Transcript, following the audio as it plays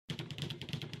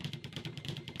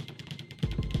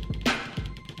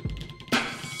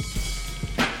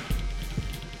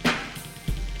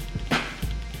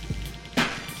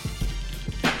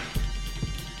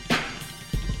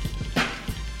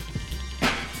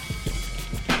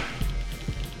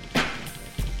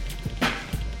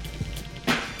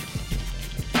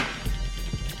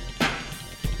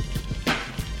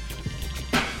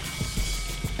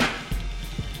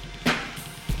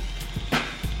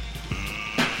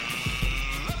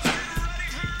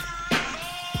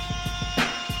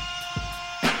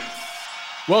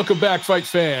Welcome back, fight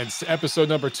fans, to episode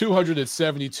number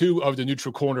 272 of the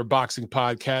Neutral Corner Boxing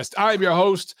Podcast. I'm your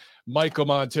host, Michael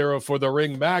Montero for The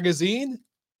Ring Magazine.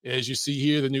 As you see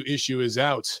here, the new issue is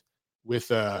out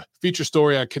with a feature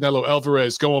story on Canelo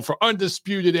Alvarez going for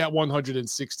undisputed at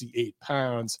 168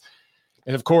 pounds.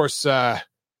 And of course,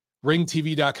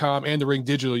 ringtv.com and the Ring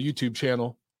Digital YouTube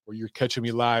channel, where you're catching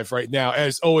me live right now.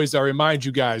 As always, I remind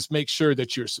you guys, make sure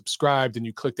that you're subscribed and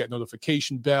you click that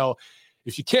notification bell.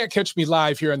 If you can't catch me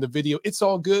live here on the video, it's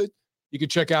all good. You can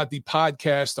check out the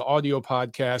podcast, the audio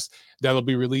podcast that'll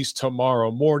be released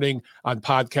tomorrow morning on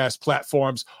podcast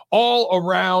platforms all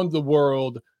around the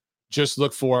world. Just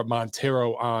look for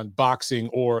Montero on Boxing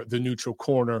or The Neutral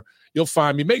Corner. You'll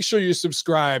find me. Make sure you're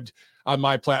subscribed on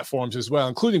my platforms as well,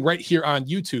 including right here on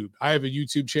YouTube. I have a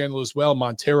YouTube channel as well,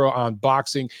 Montero on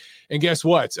Boxing. And guess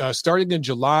what? Starting in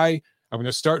July, I'm going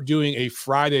to start doing a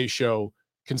Friday show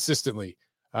consistently.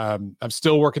 I'm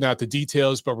still working out the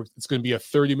details, but it's going to be a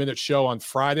 30-minute show on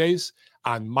Fridays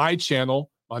on my channel,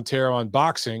 Montero on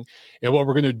Boxing. And what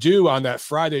we're going to do on that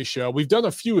Friday show, we've done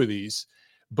a few of these,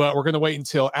 but we're going to wait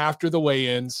until after the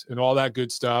weigh-ins and all that good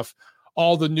stuff,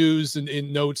 all the news and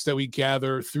notes that we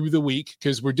gather through the week,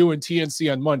 because we're doing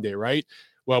TNC on Monday, right?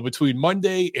 Well, between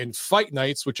Monday and fight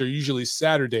nights, which are usually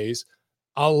Saturdays,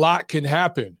 a lot can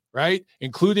happen, right?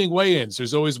 Including weigh-ins.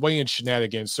 There's always weigh-in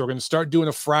shenanigans. So we're going to start doing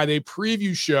a Friday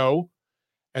preview show,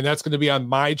 and that's going to be on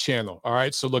my channel, all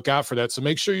right? So look out for that. So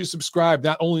make sure you subscribe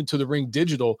not only to the Ring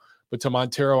Digital, but to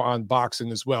Montero on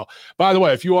Boxing as well. By the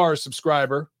way, if you are a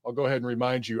subscriber, I'll go ahead and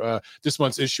remind you, this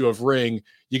month's issue of Ring,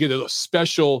 you get a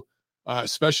special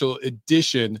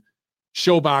edition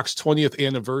Showbox 20th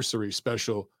anniversary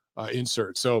special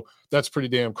insert. So that's pretty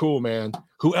damn cool, man.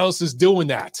 Who else is doing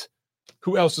that?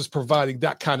 Who else is providing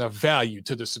that kind of value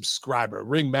to the subscriber?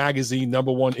 Ring Magazine,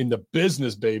 number one in the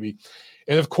business, baby.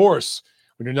 And of course,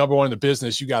 when you're number one in the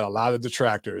business, you got a lot of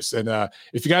detractors. And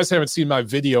if you guys haven't seen my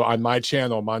video on my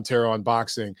channel, Montero on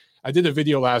Boxing, I did a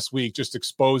video last week just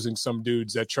exposing some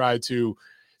dudes that try to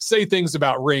say things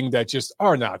about Ring that just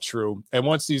are not true. And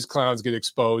once these clowns get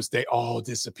exposed, they all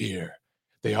disappear.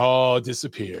 They all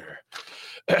disappear.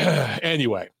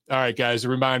 Anyway, all right, guys, a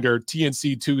reminder,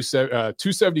 TNC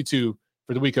 272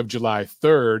 for the week of July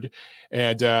 3rd.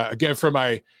 And again, for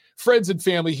my friends and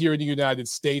family here in the United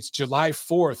States, July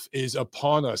 4th is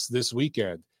upon us this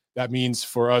weekend. That means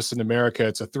for us in America,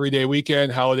 it's a 3-day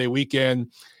weekend, holiday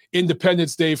weekend,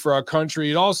 Independence Day for our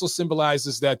country. It also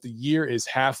symbolizes that the year is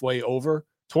halfway over.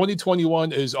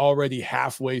 2021 is already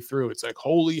halfway through. It's like,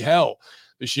 holy hell,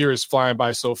 this year is flying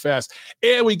by so fast.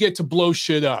 And we get to blow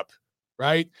shit up,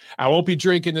 right? I won't be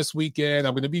drinking this weekend.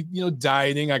 I'm going to be,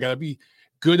 dieting. I got to be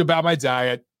good about my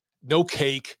diet. No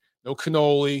cake, no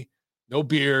cannoli, no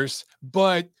beers,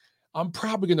 but I'm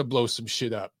probably going to blow some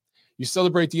shit up. You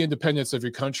celebrate the independence of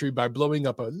your country by blowing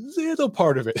up a little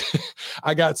part of it.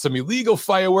 I got some illegal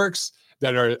fireworks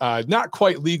that are not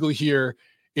quite legal here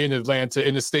in Atlanta,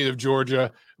 in the state of Georgia,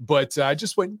 but I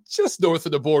just went just north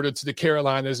of the border to the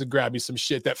Carolinas and grabbed me some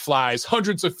shit that flies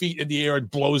hundreds of feet in the air and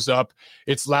blows up.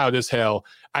 It's loud as hell.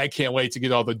 I can't wait to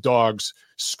get all the dogs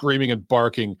screaming and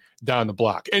barking down the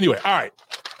block. Anyway, all right.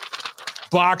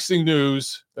 Boxing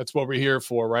news. That's what we're here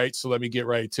for, right? So let me get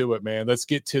right to it, man. Let's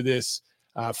get to this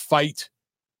fight,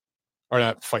 or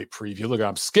not fight preview. Look,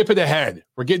 I'm skipping ahead.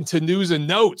 We're getting to news and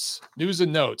notes.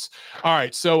 All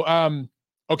right. So,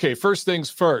 okay, first things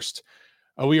first.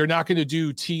 We are not going to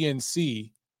do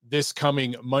TNC this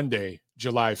coming Monday,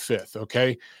 July 5th,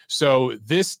 okay? So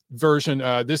this version,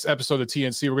 this episode of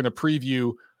TNC, we're going to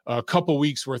preview a couple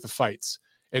weeks worth of fights.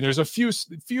 And there's a few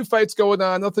fights going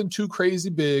on, nothing too crazy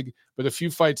big, but a few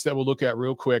fights that we'll look at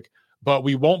real quick. But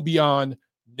we won't be on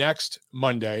next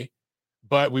Monday,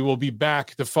 but we will be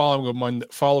back the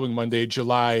following Monday,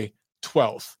 July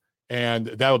 12th. And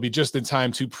that'll be just in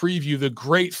time to preview the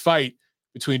great fight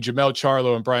between Jermell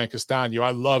Charlo and Brian Castano.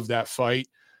 I love that fight.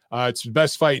 It's the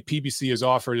best fight PBC has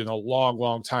offered in a long,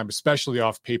 long time, especially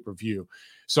off pay-per-view.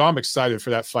 So I'm excited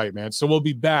for that fight, man. So we'll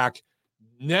be back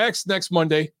next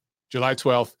Monday, July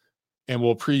 12th, and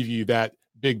we'll preview that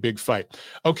big fight.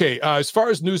 Okay, as far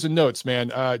as news and notes, man,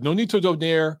 Nonito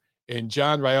Donaire and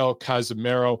John Rael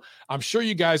Casimero, I'm sure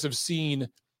you guys have seen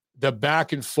the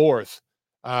back and forth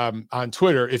on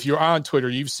Twitter. If you're on Twitter,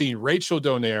 you've seen Rachel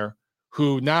Donaire,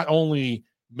 who not only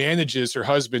manages her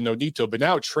husband, Nonito, but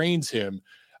now trains him,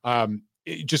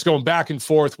 just going back and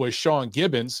forth with Sean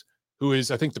Gibbons, who is,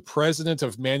 I think, the president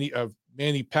of Manny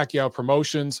Pacquiao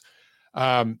Promotions,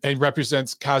 and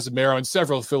represents Casimero and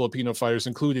several Filipino fighters,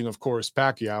 including, of course,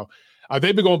 Pacquiao.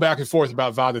 They've been going back and forth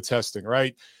about VADA testing,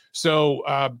 right? So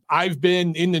I've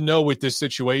been in the know with this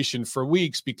situation for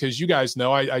weeks because you guys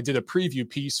know I did a preview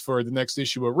piece for the next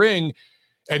issue of Ring,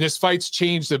 and this fight's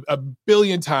changed a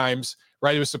billion times,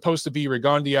 right? It was supposed to be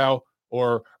Rigondeaux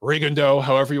or Rigondeaux,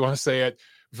 however you want to say it,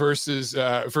 versus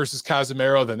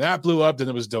Casimero. Then that blew up. Then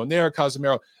it was Donaire,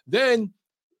 Casimero. Then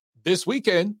this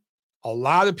weekend, a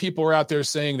lot of people were out there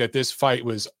saying that this fight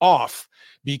was off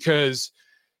because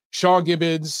Sean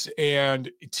Gibbons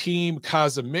and Team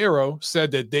Casimero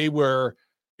said that they were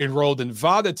enrolled in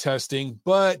VADA testing,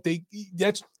 but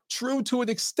that's true to an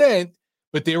extent,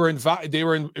 but they were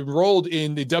enrolled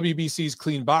in the WBC's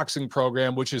clean boxing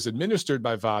program, which is administered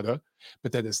by VADA,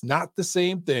 but that is not the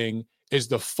same thing as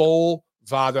the full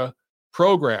VADA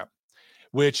program,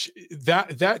 which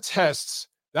that tests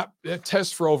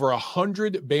for over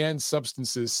 100 banned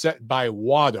substances set by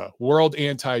WADA, World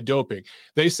Anti-Doping.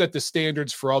 They set the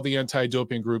standards for all the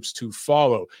anti-doping groups to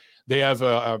follow. They have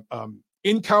a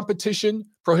in-competition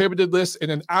prohibited list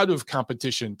and an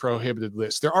out-of-competition prohibited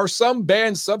list. There are some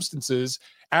banned substances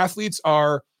athletes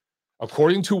are,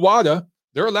 according to WADA,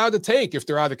 they're allowed to take if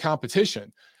they're out of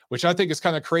competition, which I think is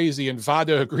kind of crazy, and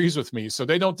VADA agrees with me. So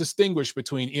they don't distinguish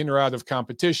between in or out of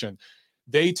competition.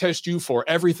 They test you for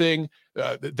everything.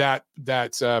 That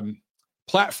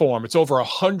platform, it's over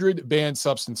 100 banned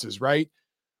substances, right?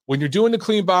 When you're doing the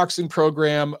clean boxing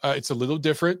program, it's a little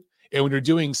different. And when you're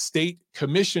doing state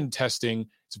commission testing,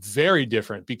 it's very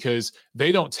different because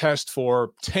they don't test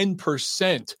for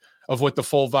 10% of what the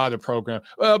full VADA program,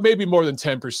 well, maybe more than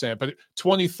 10%, but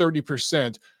 20,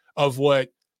 30% of what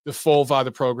the full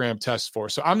VADA program tests for.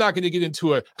 So I'm not going to get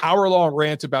into an hour-long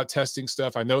rant about testing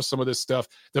stuff. I know some of this stuff,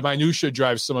 the minutia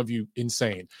drives some of you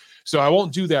insane. So I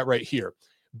won't do that right here.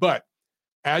 But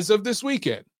as of this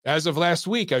weekend, as of last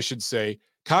week, I should say,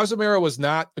 Casimero was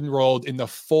not enrolled in the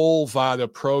full VADA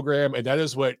program, and that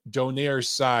is what Donaire's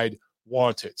side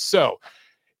wanted. So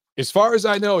as far as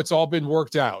I know, it's all been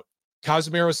worked out.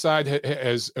 Casimero's side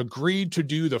has agreed to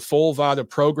do the full VADA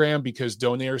program because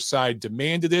Donaire's side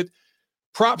demanded it.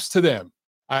 Props to them.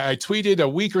 I tweeted a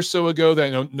week or so ago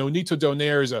that Nonito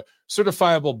Donaire is a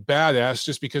certifiable badass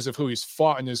just because of who he's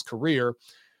fought in his career.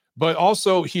 But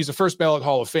also, he's a first ballot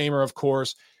Hall of Famer, of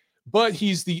course. But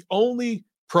he's the only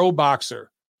pro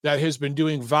boxer that has been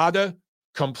doing VADA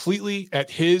completely at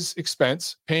his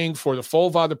expense, paying for the full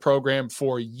VADA program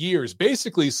for years,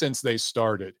 basically since they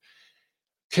started.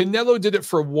 Canelo did it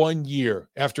for 1 year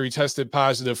after he tested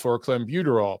positive for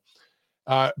clenbuterol.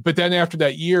 But then after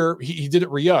that year, he did it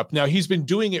re-up. Now, he's been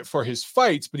doing it for his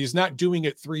fights, but he's not doing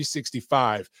it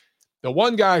 365. The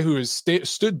one guy who has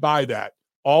stood by that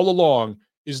all along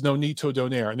is Nonito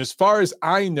Donaire. And as far as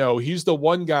I know, he's the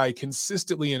one guy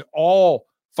consistently in all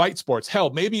fight sports, hell,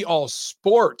 maybe all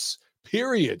sports,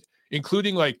 period,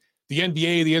 including like the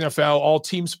NBA, the NFL, all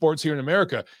team sports here in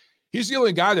America. He's the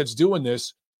only guy that's doing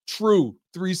this true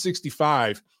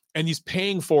 365, and he's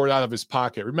paying for it out of his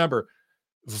pocket. Remember,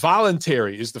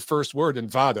 voluntary is the first word in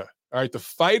VADA. All right. The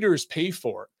fighters pay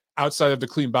for it outside of the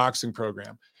clean boxing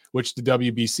program, which the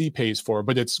WBC pays for,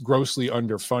 but it's grossly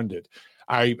underfunded.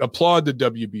 I applaud the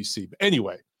WBC. But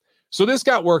anyway, so this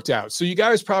got worked out. So you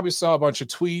guys probably saw a bunch of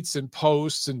tweets and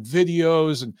posts and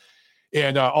videos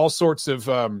and all sorts of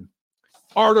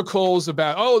articles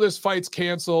about, oh, this fight's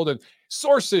canceled and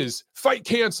sources, fight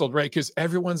canceled, right? Because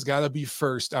everyone's got to be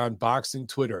first on boxing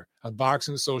Twitter, on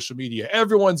boxing social media.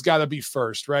 Everyone's got to be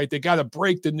first, right? They got to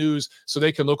break the news so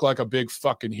they can look like a big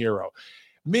fucking hero.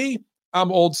 Me,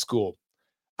 I'm old school.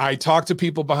 I talk to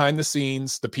people behind the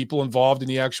scenes, the people involved in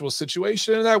the actual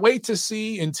situation, and I wait to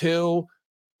see until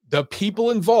the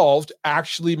people involved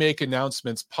actually make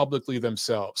announcements publicly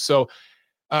themselves. So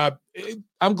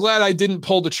I'm glad I didn't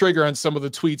pull the trigger on some of the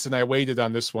tweets and I waited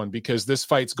on this one because this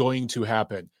fight's going to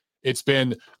happen. It's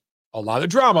been a lot of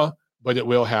drama, but it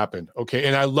will happen. Okay.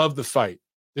 And I love the fight.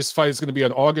 This fight is going to be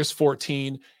on August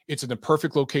 14. It's in the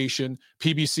perfect location.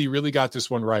 PBC really got this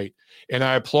one right. And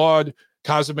I applaud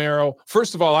Casimero.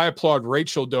 First of all, I applaud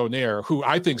Rachel Donaire, who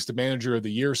I think is the manager of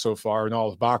the year so far in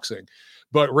all of boxing.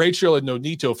 But Rachel and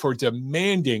Nonito for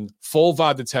demanding full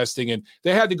VADA testing, and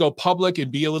they had to go public and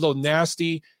be a little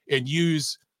nasty and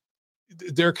use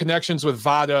their connections with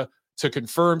VADA to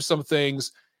confirm some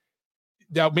things.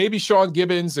 Now, maybe Sean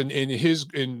Gibbons and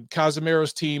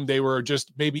Casimero's team, they were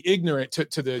just maybe ignorant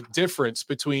to the difference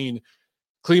between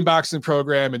clean boxing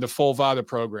program and the full VADA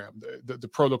program. The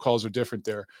protocols are different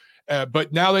there.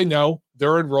 But now they know,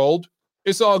 they're enrolled.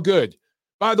 It's all good.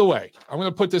 By the way, I'm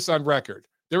going to put this on record.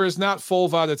 There is not full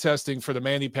VADA testing for the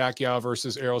Manny Pacquiao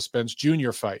versus Errol Spence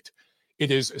Jr. fight.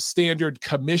 It is standard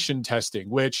commission testing,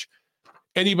 which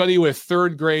anybody with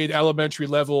third grade elementary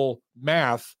level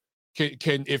math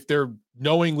can if they're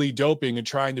knowingly doping and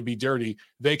trying to be dirty,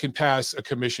 they can pass a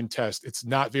commission test. It's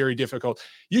not very difficult.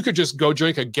 You could just go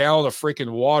drink a gallon of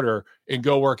freaking water and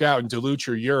go work out and dilute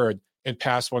your urine and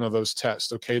pass one of those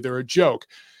tests. Okay, they're a joke.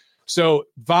 So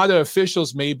VADA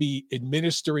officials may be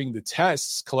administering the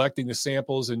tests, collecting the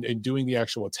samples, and doing the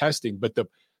actual testing, but the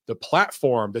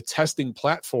platform, the testing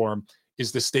platform,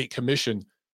 is the state commission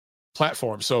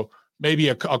platform. So maybe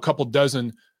a couple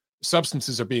dozen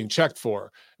substances are being checked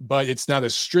for, but it's not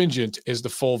as stringent as the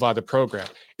full VADA program.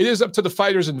 It is up to the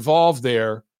fighters involved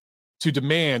there to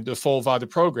demand the full VADA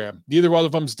program. Neither one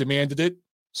of them's demanded it,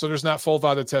 so there's not full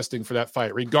VADA testing for that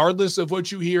fight. Regardless of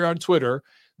what you hear on Twitter,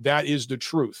 that is the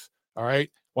truth. All right?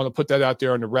 Want to put that out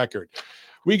there on the record.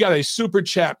 We got a super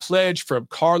chat pledge from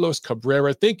Carlos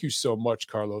Cabrera. Thank you so much,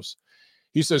 Carlos.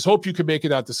 He says, hope you can make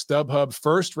it out to StubHub.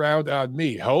 First round on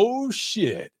me. Oh,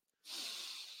 shit.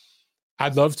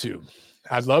 I'd love to.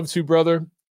 I'd love to, brother.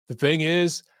 The thing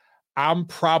is, I'm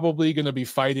probably going to be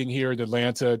fighting here in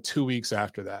Atlanta 2 weeks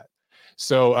after that.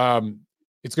 So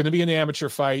it's going to be an amateur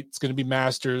fight. It's going to be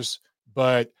masters,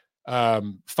 but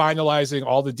finalizing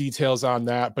all the details on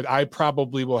that. But I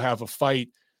probably will have a fight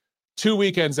 2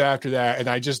 weekends after that, and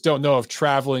I just don't know if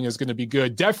traveling is going to be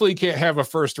good. Definitely can't have a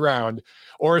first round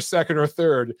or a second or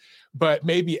third, but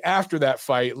maybe after that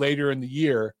fight later in the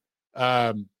year,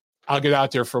 I'll get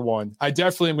out there for one. I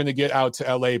definitely am going to get out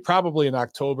to LA probably in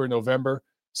October, November,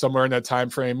 somewhere in that time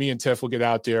frame. Me and Tiff will get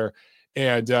out there,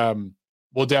 and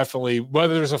we'll definitely,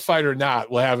 whether there's a fight or not,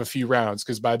 we'll have a few rounds,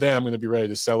 because by then I'm going to be ready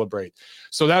to celebrate.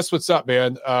 So that's what's up,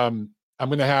 man. I'm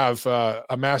going to have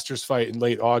a Masters fight in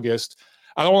late August.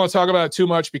 I don't want to talk about it too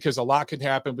much because a lot can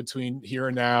happen between here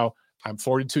and now. I'm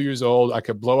 42 years old. I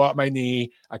could blow out my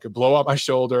knee. I could blow out my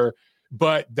shoulder,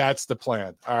 but that's the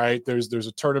plan. All right. There's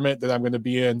a tournament that I'm going to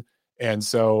be in. And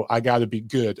so I got to be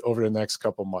good over the next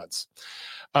couple months.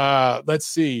 Let's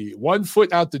see. 1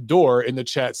 foot out the door in the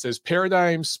chat says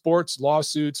Paradigm Sports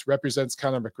lawsuits represents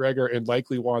Conor McGregor and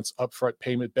likely wants upfront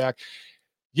payment back.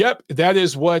 Yep. That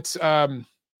is what I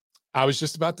was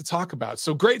just about to talk about.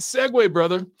 So great segue,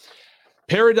 brother.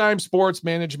 Paradigm Sports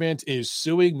Management is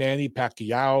suing Manny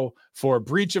Pacquiao for a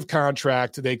breach of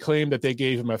contract. They claim that they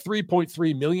gave him a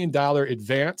 $3.3 million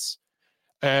advance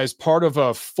as part of a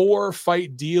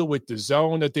 4-fight deal with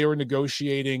DAZN that they were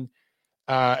negotiating.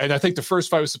 And I think the first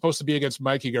fight was supposed to be against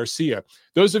Mikey Garcia.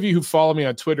 Those of you who follow me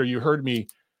on Twitter, you heard me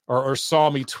or saw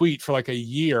me tweet for like a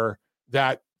year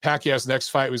that Pacquiao's next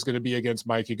fight was going to be against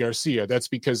Mikey Garcia. That's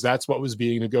because that's what was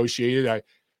being negotiated. I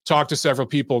talked to several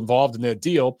people involved in that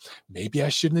deal. Maybe I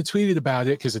shouldn't have tweeted about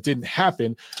it because it didn't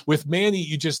happen. With Manny,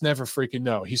 you just never freaking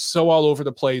know. He's so all over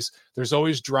the place. There's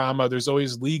always drama. There's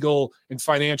always legal and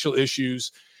financial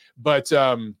issues. But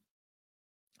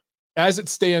as it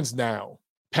stands now,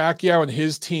 Pacquiao and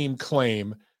his team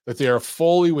claim that they are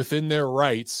fully within their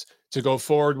rights to go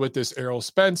forward with this Errol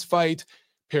Spence fight.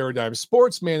 Paradigm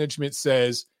Sports Management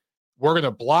says, we're going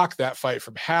to block that fight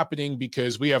from happening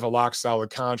because we have a lock-solid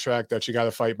contract that you got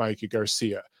to fight Mikey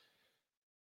Garcia.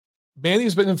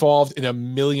 Manny's been involved in a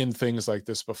million things like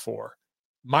this before.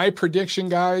 My prediction,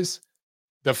 guys,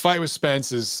 the fight with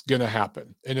Spence is going to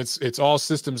happen, and it's all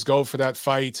systems go for that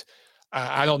fight.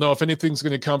 I don't know if anything's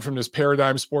going to come from this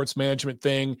Paradigm Sports Management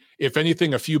thing. If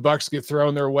anything, a few bucks get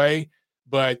thrown their way,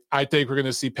 but I think we're going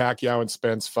to see Pacquiao and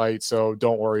Spence fight, so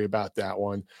don't worry about that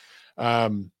one.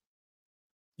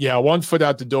 Yeah, 1 foot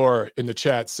out the door in the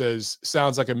chat says,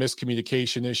 sounds like a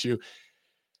miscommunication issue.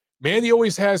 Manny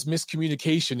always has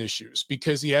miscommunication issues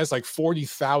because he has like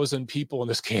 40,000 people in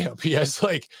this camp. He has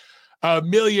like a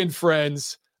million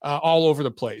friends all over the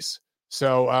place.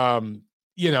 So,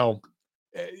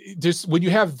 just when you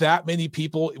have that many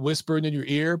people whispering in your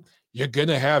ear, you're going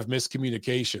to have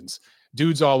miscommunications.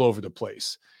 Dudes all over the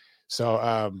place.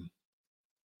 So,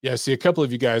 yeah, see a couple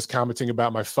of you guys commenting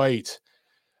about my fight.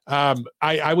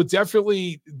 I would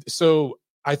definitely, so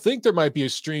I think there might be a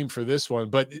stream for this one,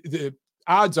 but the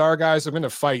odds are, guys, I'm going to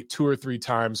fight 2 or 3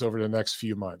 times over the next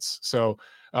few months. So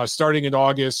starting in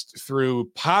August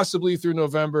possibly through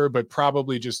November, but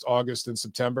probably just August and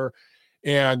September.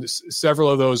 And several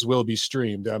of those will be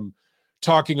streamed. I'm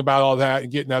talking about all that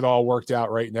and getting that all worked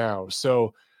out right now.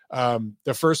 So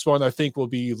the first one I think will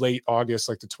be late August,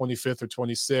 like the 25th or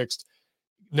 26th.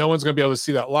 No one's going to be able to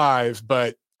see that live,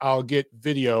 but I'll get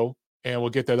video and we'll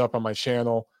get that up on my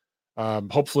channel.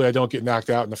 Hopefully I don't get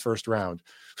knocked out in the first round.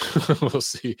 We'll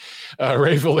see.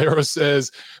 Ray Valero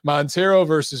says, Montero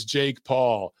versus Jake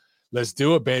Paul. Let's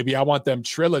do it, baby. I want them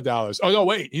Trilla dollars. Oh, no,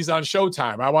 wait. He's on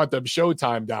Showtime. I want them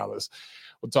Showtime dollars.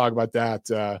 We'll talk about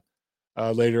that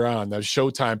later on. The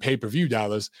Showtime pay-per-view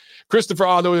dollars. Christopher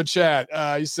Otto in the chat.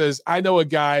 He says, I know a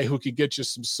guy who could get you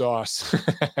some sauce.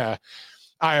 I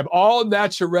am all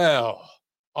natural.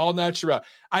 All natural.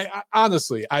 I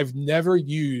honestly, I've never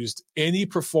used any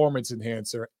performance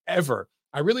enhancer ever.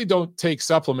 I really don't take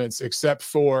supplements except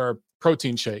for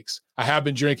protein shakes. I have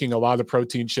been drinking a lot of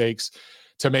protein shakes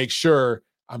to make sure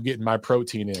I'm getting my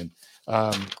protein in,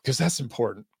 because that's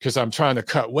important, because I'm trying to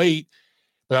cut weight,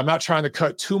 but I'm not trying to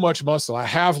cut too much muscle. I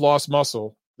have lost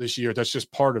muscle this year. That's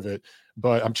just part of it.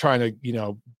 But I'm trying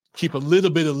to, keep a little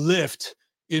bit of lift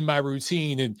in my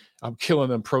routine, and I'm killing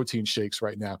them protein shakes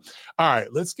right now. All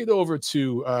right, let's get over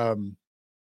to, I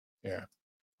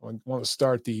want to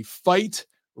start the fight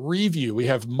review. We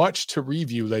have much to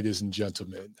review, ladies and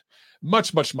gentlemen.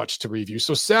 Much, much, much to review.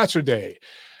 So Saturday,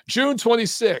 June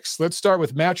 26th, let's start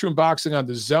with Matchroom Boxing on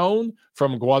the Zone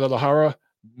from Guadalajara,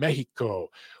 Mexico.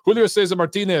 Julio Cesar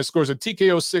Martinez scores a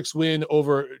TKO 6 win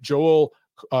over Joel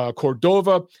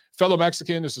Cordova, fellow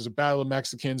Mexican. This is a battle of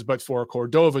Mexicans, but for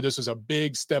Cordova, this is a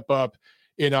big step up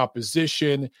in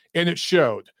opposition, and it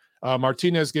showed.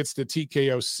 Martinez gets the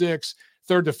TKO 6,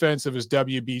 third defense of his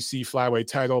WBC flyweight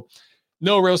title.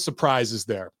 No real surprises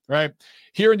there, right?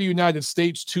 Here in the United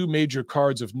States, two major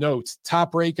cards of note.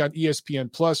 Top Rank on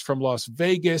ESPN Plus from Las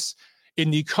Vegas. In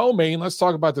the co-main, let's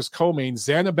talk about this co-main.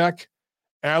 Zanabek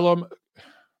Alam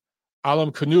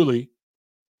Kanuli,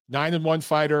 9-1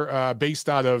 fighter based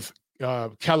out of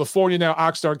California now,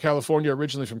 Oxnard, California,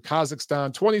 originally from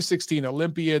Kazakhstan. 2016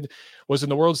 Olympian, was in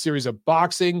the World Series of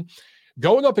Boxing.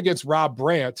 Going up against Rob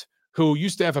Brandt, who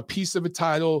used to have a piece of a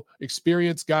title,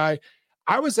 experienced guy.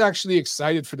 I was actually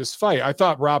excited for this fight. I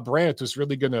thought Rob Brandt was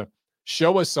really going to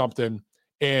show us something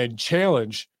and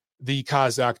challenge the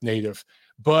Kazakh native.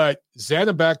 But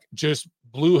Zanabek just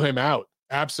blew him out.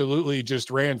 Absolutely just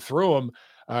ran through him.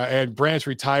 And Brandt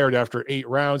retired after 8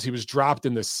 rounds. He was dropped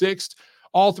in the 6th.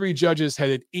 All 3 judges had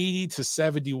it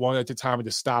 80-71 at the time of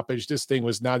the stoppage. This thing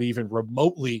was not even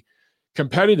remotely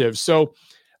competitive. So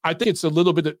I think it's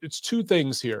it's two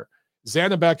things here.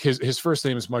 Zanabek, his first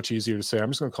name is much easier to say.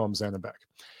 I'm just going to call him Zanabek.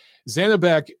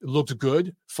 Zanabek looked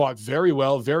good, fought very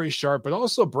well, very sharp, but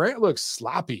also Brandt looked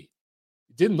sloppy.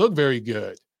 Didn't look very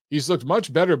good. He's looked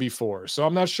much better before. So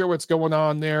I'm not sure what's going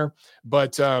on there.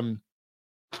 But, I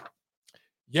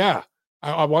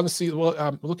want to see. Well,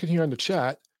 I'm looking here in the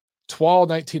chat. Twal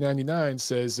 1999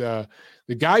 says,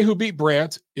 the guy who beat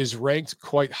Brandt is ranked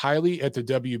quite highly at the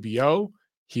WBO.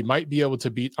 He might be able to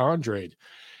beat Andrade.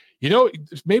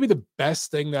 Maybe the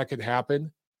best thing that could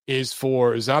happen is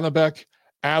for Zanabek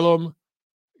Alam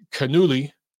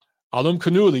Kanuli,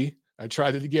 I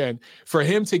tried it again, for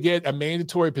him to get a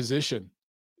mandatory position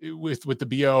with the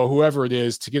BO, whoever it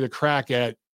is, to get a crack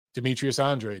at Demetrius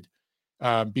Andrade,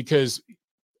 because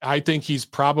I think he's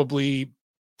probably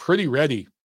pretty ready.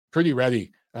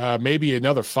 Maybe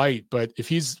another fight, but if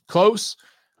he's close,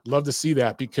 love to see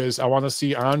that, because I want to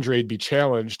see Andrade be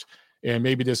challenged, and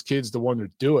maybe this kid's the one to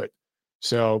do it.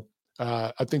 So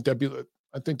I think that'd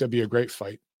be a great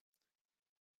fight.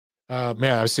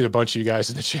 Man, I've seen a bunch of you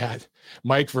guys in the chat.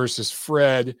 Mike versus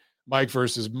Fred, Mike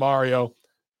versus Mario.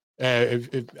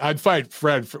 If I'd fight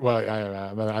Fred,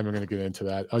 I'm going to get into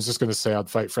that. I was just going to say I'd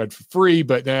fight Fred for free,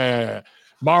 but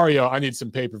Mario, I need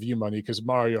some pay-per-view money, because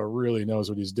Mario really knows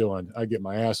what he's doing. I get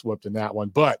my ass whooped in that one,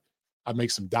 but I make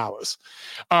some dollars.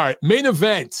 All right, main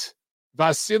event.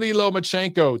 Vasily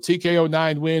Lomachenko, TKO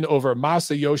 9 win over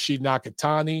Masayoshi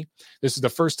Nakatani. This is the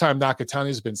first time Nakatani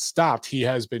has been stopped. He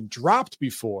has been dropped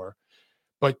before,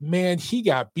 but man, he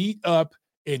got beat up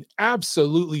and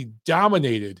absolutely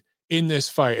dominated in this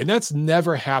fight. And that's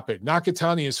never happened.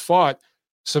 Nakatani has fought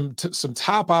some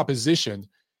top opposition,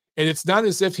 and it's not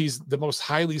as if he's the most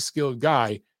highly skilled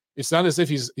guy. It's not as if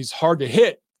he's hard to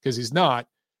hit, because he's not.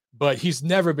 But he's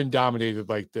never been dominated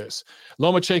like this.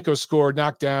 Lomachenko scored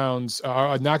knockdowns,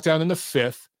 a knockdown in the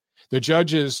 5th.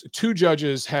 Two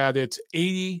judges had it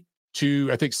 80 to,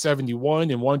 I think, 71,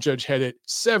 and one judge had it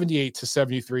 78 to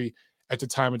 73 at the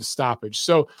time of the stoppage.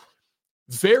 So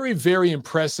very, very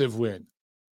impressive win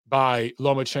by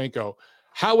Lomachenko.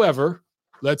 However,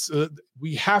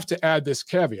 we have to add this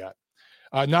caveat.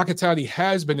 Nakatani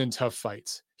has been in tough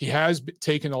fights. He has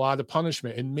taken a lot of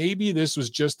punishment, and maybe this was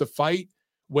just the fight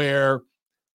where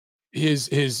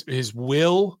his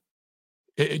will,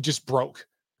 it just broke,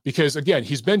 because again,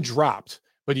 he's been dropped,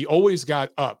 but he always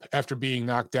got up after being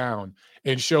knocked down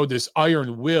and showed this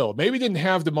iron will. Maybe didn't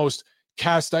have the most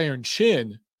cast iron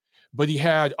chin, but he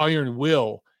had iron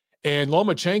will, and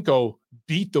Lomachenko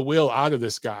beat the will out of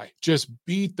this guy, just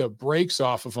beat the brakes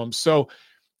off of him. So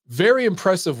very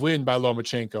impressive win by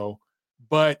Lomachenko,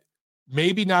 but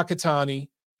maybe Nakatani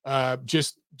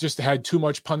Just had too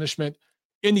much punishment.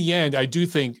 In the end, I do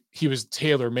think he was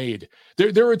tailor-made.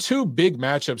 There were two big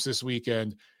matchups this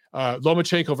weekend,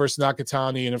 Lomachenko versus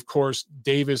Nakatani, and of course,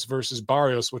 Davis versus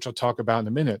Barrios, which I'll talk about in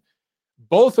a minute.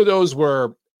 Both of those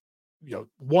were,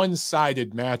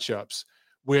 one-sided matchups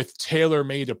with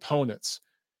tailor-made opponents.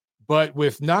 But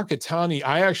with Nakatani,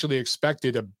 I actually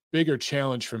expected a bigger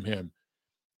challenge from him.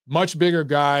 Much bigger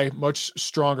guy, much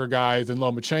stronger guy than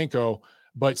Lomachenko,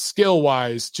 but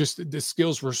skill-wise, just the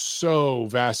skills were so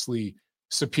vastly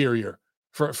superior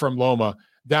from Loma.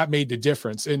 That made the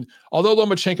difference. And although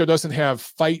Lomachenko doesn't have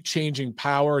fight-changing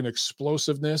power and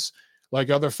explosiveness like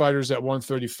other fighters at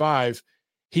 135,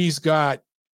 he's got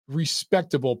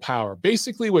respectable power.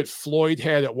 Basically what Floyd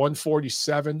had at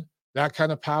 147, that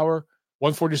kind of power,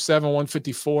 147,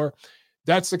 154,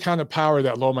 that's the kind of power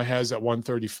that Loma has at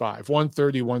 135,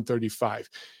 130, 135.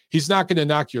 He's not going to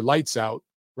knock your lights out,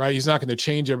 right? He's not going to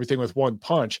change everything with one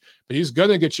punch, but he's going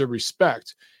to get your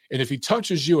respect. And if he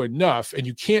touches you enough and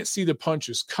you can't see the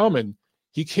punches coming,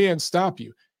 he can stop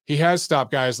you. He has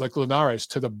stopped guys like Linares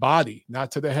to the body,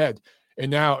 not to the head. And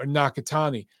now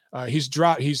Nakatani,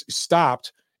 he's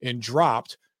stopped and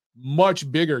dropped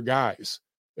much bigger guys.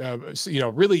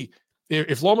 Really,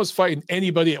 if Loma's fighting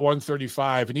anybody at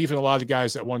 135, and even a lot of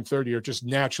guys at 130 are just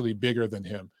naturally bigger than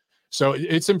him. So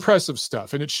it's impressive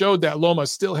stuff. And it showed that Loma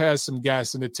still has some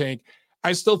gas in the tank.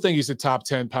 I still think he's a top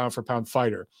 10 pound for pound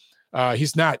fighter.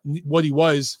 He's not what he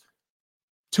was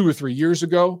 2 or 3 years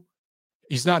ago.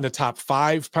 He's not in the top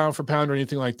 5 pound for pound or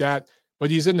anything like that,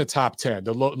 but he's in the top 10,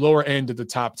 the lower end of the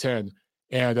top 10.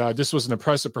 And this was an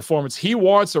impressive performance. He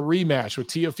wants a rematch with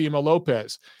Teofimo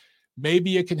Lopez.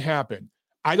 Maybe it can happen.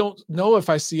 I don't know if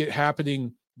I see it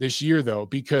happening this year, though,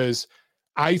 because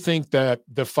I think that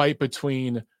the fight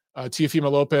between Teofimo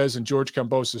Lopez and George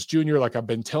Kambosos Jr., like I've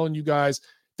been telling you guys,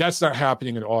 that's not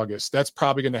happening in August. That's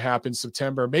probably going to happen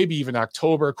September, maybe even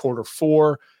October,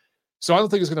 Q4. So I don't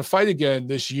think he's going to fight again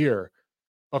this year.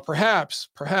 But perhaps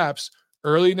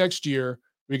early next year,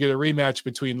 we get a rematch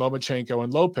between Lomachenko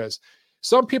and Lopez.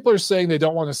 Some people are saying they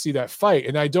don't want to see that fight,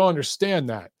 and I don't understand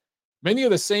that. Many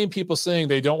of the same people saying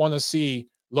they don't want to see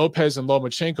Lopez and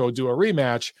Lomachenko do a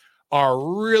rematch are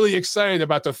really excited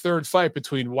about the third fight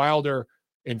between Wilder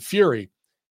and Fury.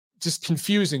 Just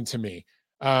confusing to me.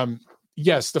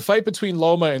 Yes, the fight between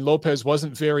Loma and Lopez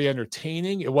wasn't very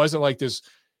entertaining. It wasn't like this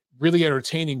really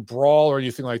entertaining brawl or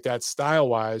anything like that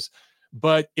style-wise,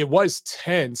 but it was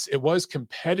tense. It was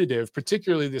competitive,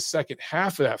 particularly the second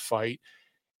half of that fight.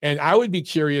 And I would be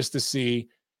curious to see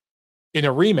in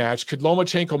a rematch, could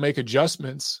Lomachenko make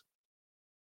adjustments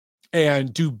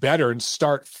and do better and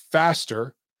start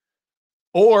faster?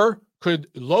 Or could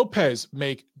Lopez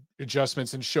make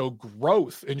adjustments and show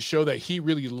growth and show that he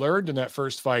really learned in that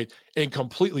first fight and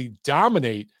completely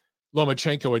dominate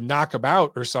Lomachenko and knock him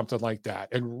out or something like that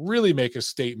and really make a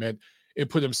statement and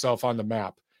put himself on the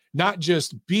map? Not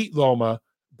just beat Loma,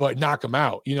 but knock him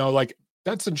out.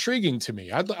 That's intriguing to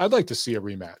me. I'd like to see a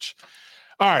rematch.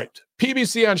 All right,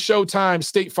 PBC on Showtime,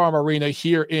 State Farm Arena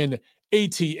here in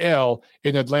ATL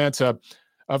in Atlanta.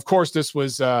 Of course, this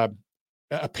was a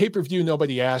pay-per-view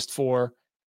nobody asked for.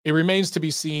 It remains to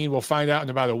be seen. We'll find out in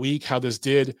about a week how this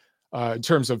did in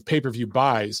terms of pay-per-view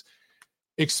buys.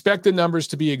 Expect the numbers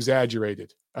to be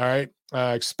exaggerated, all right?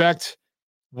 Expect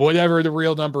whatever the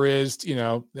real number is.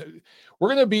 We're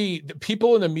going to be,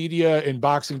 people in the media and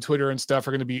boxing Twitter and stuff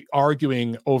are going to be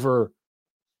arguing over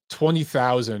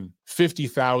 20,000,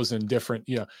 50,000 different,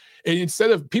 and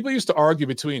instead of, people used to argue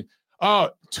between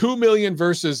 2 million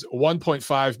versus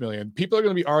 1.5 million. People are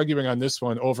going to be arguing on this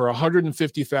one over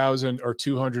 150,000 or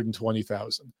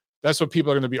 220,000. That's what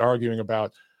people are going to be arguing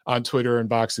about on Twitter and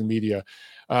boxing media.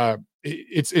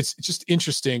 It's just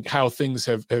interesting how things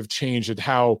have changed and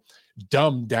how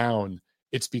dumbed down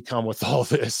it's become with all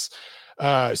this.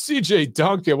 CJ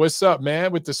Duncan, what's up,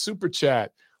 man? With the super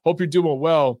chat. Hope you're doing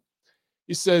well.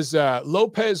 He says,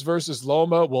 Lopez versus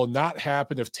Loma will not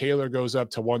happen if Taylor goes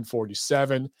up to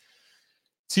 147.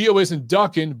 Tio isn't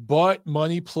ducking, but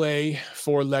money play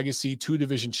for legacy,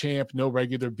 2-division champ, no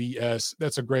regular BS.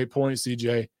 That's a great point,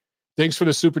 CJ. Thanks for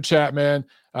the super chat, man.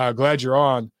 Glad you're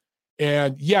on.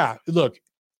 And yeah, look,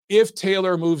 if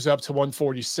Taylor moves up to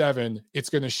 147, it's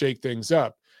going to shake things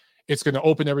up. It's going to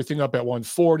open everything up at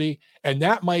 140. And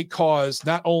that might cause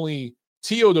not only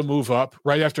Tio to move up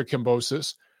right after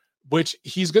Kambosos, which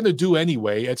he's going to do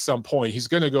anyway at some point. He's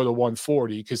going to go to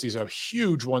 140 because he's a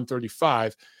huge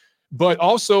 135. But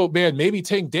also, man, maybe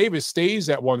Tank Davis stays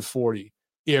at 140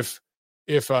 if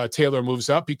Taylor moves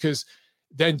up, because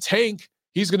then Tank,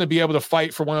 he's going to be able to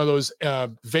fight for one of those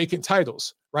vacant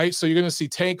titles, right? So you're going to see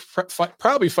Tank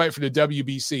probably fight for the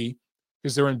WBC,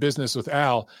 because they're in business with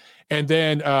Al. And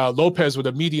then Lopez would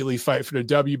immediately fight for the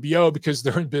WBO because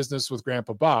they're in business with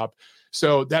Grandpa Bob.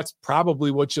 So that's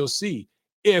probably what you'll see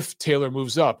if Taylor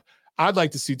moves up. I'd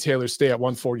like to see Taylor stay at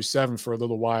 147 for a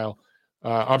little while.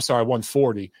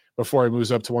 140 before he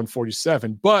moves up to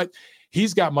 147. But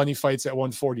he's got money fights at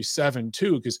 147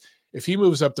 too, because if he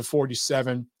moves up to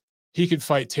 47, he could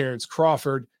fight Terrence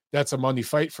Crawford. That's a money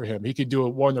fight for him. He could do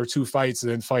 1 or 2 fights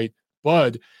and then fight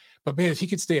Bud. But man, if he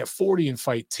could stay at 40 and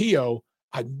fight Tio,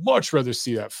 I'd much rather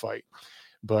see that fight.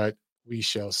 But we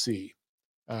shall see.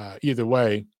 Either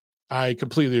way, I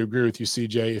completely agree with you,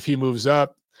 CJ. If he moves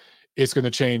up, it's going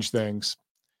to change things.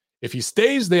 If he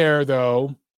stays there,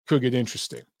 though, could get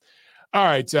interesting. All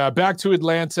right, back to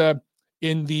Atlanta.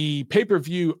 In the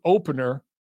pay-per-view opener,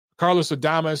 Carlos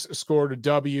Adames scored a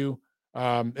W,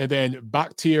 and then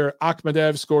Bakhtir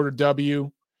Akhmadev scored a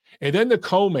W. And then the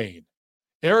co-main,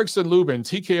 Erickson Lubin,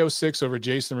 TKO 6 over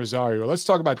Jason Rosario. Let's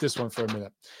talk about this one for a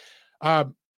minute.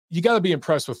 You got to be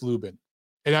impressed with Lubin.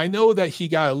 And I know that he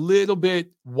got a little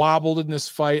bit wobbled in this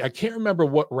fight. I can't remember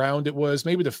what round it was,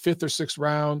 maybe the 5th or 6th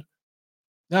round.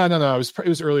 No. It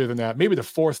was earlier than that. Maybe the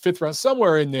 4th, 5th round,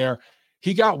 somewhere in there.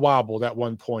 He got wobbled at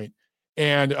one point.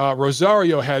 And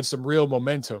Rosario had some real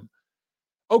momentum.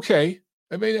 Okay.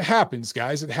 I mean, it happens,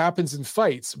 guys. It happens in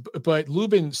fights. But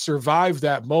Lubin survived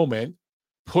that moment,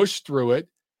 pushed through it,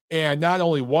 and not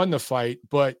only won the fight,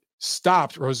 but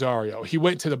stopped Rosario. He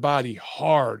went to the body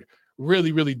hard,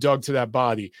 really, really dug to that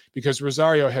body because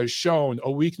Rosario has shown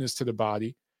a weakness to the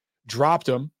body, dropped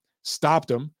him, stopped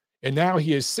him, and now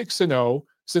he is 6-0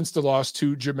 since the loss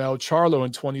to Jermell Charlo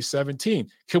in 2017.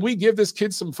 Can we give this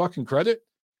kid some fucking credit?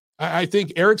 I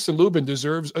think Erickson Lubin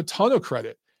deserves a ton of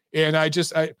credit. And I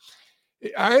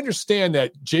understand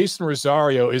that Jason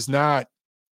Rosario is not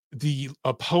the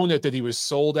opponent that he was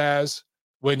sold as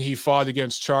when he fought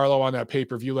against Charlo on that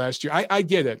pay-per-view last year. I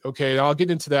get it. Okay. And I'll get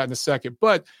into that in a second.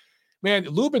 But man,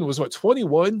 Lubin was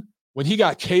 21 when he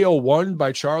got KO1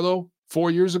 by Charlo 4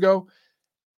 years ago.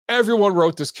 Everyone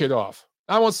wrote this kid off.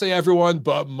 I won't say everyone,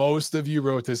 but most of you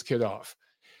wrote this kid off.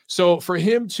 So for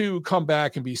him to come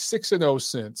back and be 6-0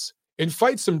 since and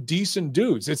fight some decent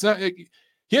dudes,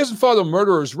 he hasn't fought a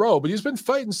murderer's row, but he's been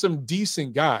fighting some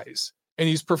decent guys and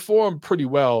he's performed pretty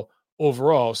well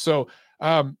overall. So,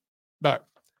 but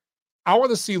I want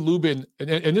to see Lubin,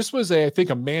 and this was I think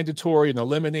a mandatory, an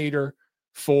eliminator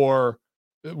for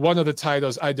one of the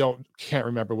titles. Can't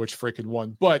remember which freaking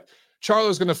one, but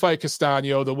Charlo's going to fight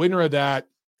Castaño. The winner of that,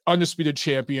 undisputed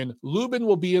champion, Lubin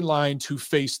will be in line to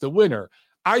face the winner.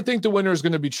 I think the winner is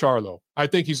going to be Charlo. I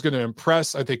think he's going to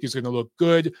impress. I think he's going to look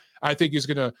good. I think he's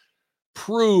going to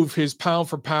prove his pound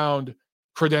for pound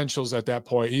credentials at that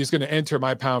point. He's going to enter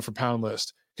my pound for pound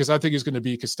list because I think he's going to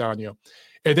beat Castaño.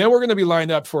 And then we're going to be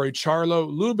lined up for a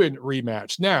Charlo-Lubin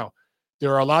rematch. Now,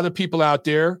 there are a lot of people out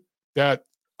there that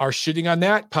are shitting on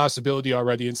that possibility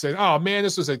already and saying, oh man,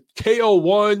 this was a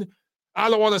KO1. I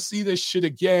don't want to see this shit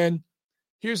again.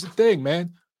 Here's the thing,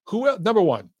 man. Number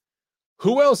one,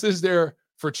 who else is there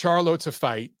for Charlo to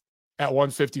fight at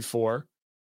 154?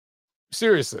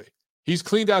 Seriously. He's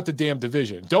cleaned out the damn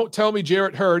division. Don't tell me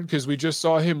Jarrett Hurd because we just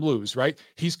saw him lose, right?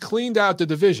 He's cleaned out the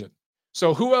division.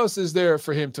 So who else is there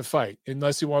for him to fight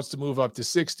unless he wants to move up to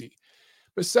 60?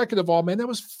 But second of all, man, that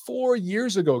was 4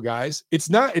 years ago, guys. It's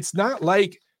not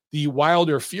like the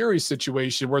Wilder Fury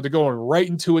situation where they're going right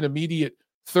into an immediate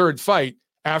third fight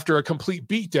after a complete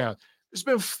beatdown. There's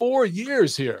been 4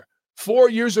 years here, 4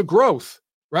 years of growth,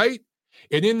 right?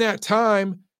 And in that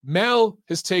time, Mel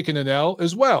has taken an L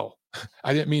as well.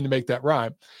 I didn't mean to make that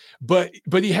rhyme, but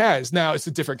he has. Now it's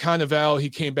a different kind of L. He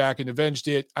came back and avenged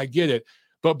it. I get it.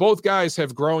 But both guys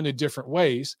have grown in different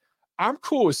ways. I'm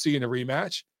cool with seeing a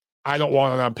rematch. I don't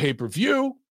want it on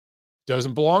pay-per-view.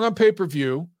 Doesn't belong on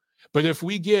pay-per-view. But if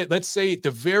we get, let's say at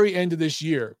the very end of this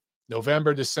year,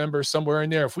 November, December, somewhere in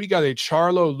there, if we got a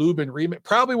Charlo-Lubin rematch,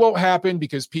 probably won't happen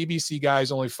because PBC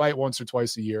guys only fight once or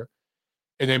twice a year.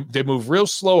 And they move real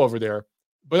slow over there.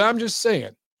 But I'm just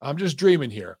saying, I'm just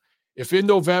dreaming here. If in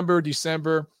November,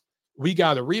 December, we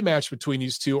got a rematch between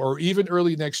these two, or even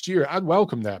early next year, I'd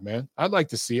welcome that, man. I'd like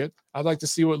to see it. I'd like to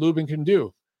see what Lubin can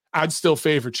do. I'd still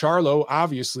favor Charlo,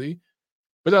 obviously,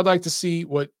 but I'd like to see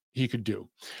what he could do.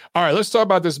 All right, let's talk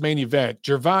about this main event.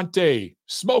 Gervonta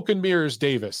Smoke and Mirrors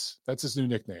Davis. That's his new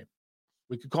nickname.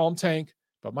 We could call him Tank,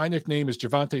 but my nickname is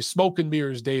Gervonta Smoke and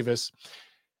Mirrors Davis.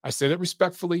 I said it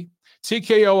respectfully.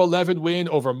 TKO 11 win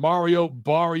over Mario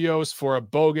Barrios for a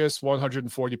bogus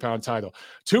 140-pound title.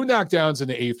 2 knockdowns in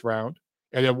the 8th round,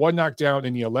 and then 1 knockdown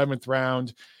in the 11th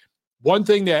round. One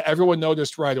thing that everyone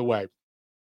noticed right away,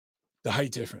 the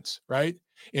height difference, right?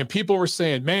 And people were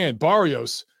saying, man,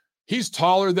 Barrios, He's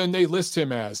taller than they list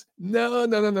him as.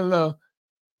 No.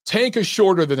 Tank is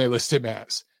shorter than they list him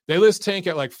as. They list Tank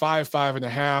at like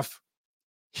 5'5.5".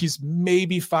 He's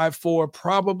maybe 5'4",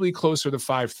 probably closer to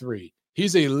 5'3".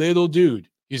 He's a little dude.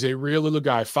 He's a real little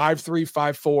guy. 5'3",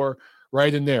 5'4",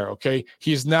 right in there, okay?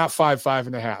 He's not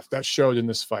 5'5.5". That showed in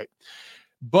this fight.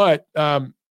 But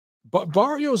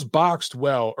Barrios boxed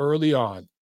well early on.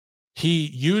 He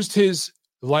used his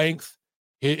length.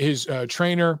 His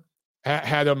trainer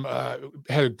had him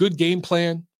had a good game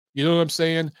plan. You know what I'm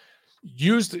saying?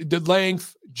 Used the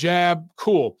length, jab,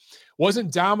 cool.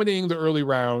 Wasn't dominating the early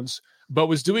rounds, but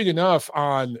was doing enough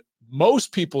on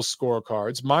most people's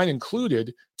scorecards, mine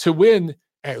included, to win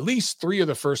at least 3 of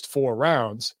the first 4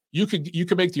 rounds. You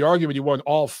could make the argument he won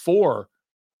all the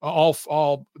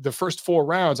first 4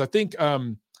 rounds. I think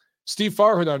Steve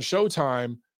Farhood on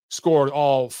Showtime scored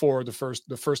all 4 of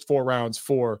the first 4 rounds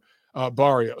for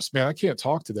Barrios. Man, I can't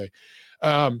talk today.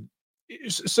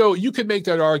 So you could make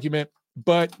that argument,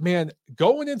 but man,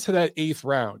 going into that 8th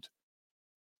round,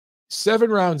 7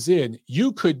 rounds in,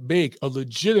 you could make a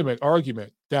legitimate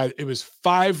argument that it was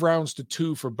 5 rounds to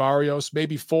 2 for Barrios,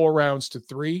 maybe 4 rounds to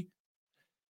 3.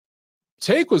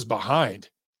 Tank was behind.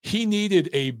 He needed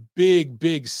a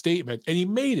big statement, and he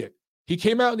made it. He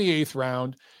came out in the 8th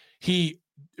round. He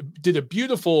did a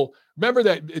beautiful, remember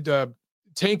that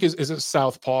Tank is a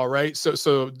southpaw, right?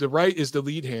 So the right is the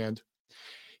lead hand.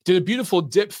 Did a beautiful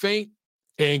dip feint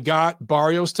and got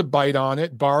Barrios to bite on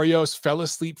it. Barrios fell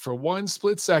asleep for 1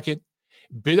 split second,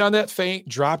 bit on that feint,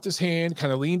 dropped his hand,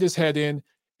 kind of leaned his head in,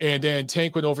 and then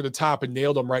Tank went over the top and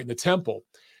nailed him right in the temple.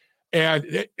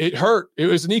 And it hurt. It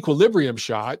was an equilibrium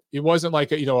shot. It wasn't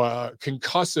like a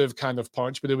concussive kind of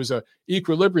punch, but it was a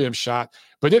equilibrium shot.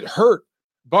 But it hurt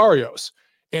Barrios.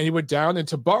 And he went down. And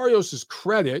to Barrios's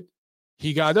credit,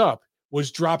 he got up,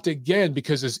 was dropped again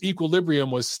because his equilibrium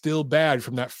was still bad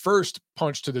from that first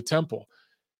punch to the temple.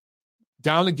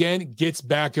 Down again, gets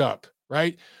back up,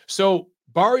 right? So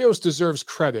Barrios deserves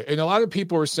credit. And a lot of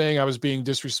people were saying I was being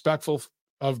disrespectful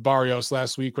of Barrios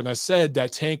last week when I said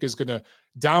that Tank is going to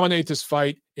dominate this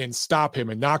fight and stop him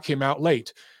and knock him out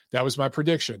late. That was my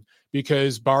prediction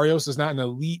because Barrios is not an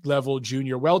elite level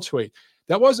junior welterweight.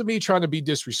 That wasn't me trying to be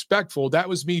disrespectful. That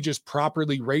was me just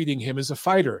properly rating him as a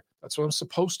fighter. That's what I'm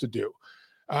supposed to do.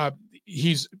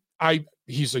 He's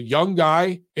a young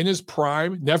guy in his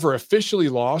prime, never officially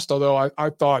lost, although I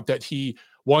thought that he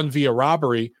won via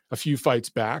robbery a few fights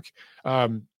back.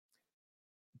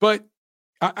 But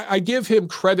I give him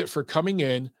credit for coming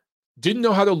in, didn't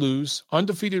know how to lose,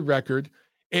 undefeated record,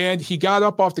 and he got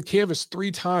up off the canvas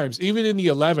 3 times. Even in the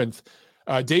 11th,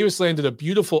 Davis landed a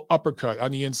beautiful uppercut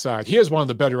on the inside. He has one of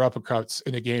the better uppercuts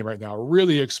in the game right now, a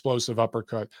really explosive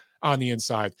uppercut on the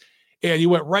inside. And he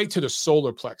went right to the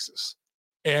solar plexus.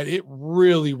 And it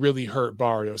really, really hurt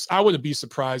Barrios. I wouldn't be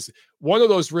surprised. One of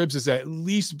those ribs is at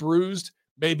least bruised,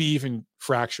 maybe even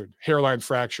fractured, hairline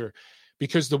fracture,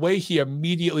 because the way he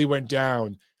immediately went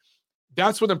down,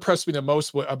 that's what impressed me the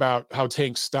most about how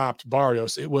Tank stopped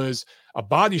Barrios. It was a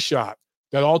body shot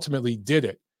that ultimately did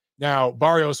it. Now,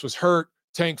 Barrios was hurt.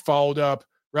 Tank followed up.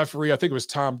 Referee, I think it was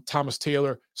Thomas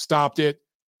Taylor, stopped it,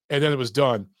 and then it was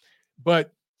done.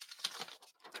 But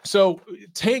so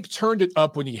Tank turned it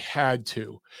up when he had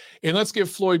to. And let's give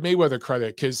Floyd Mayweather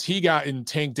credit because he got in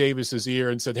Tank Davis's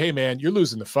ear and said, hey, man, you're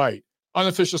losing the fight.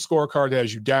 Unofficial scorecard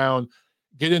has you down.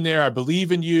 Get in there. I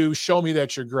believe in you. Show me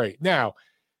that you're great. Now,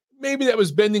 maybe that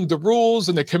was bending the rules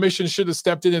and the commission should have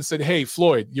stepped in and said, hey,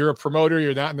 Floyd, you're a promoter.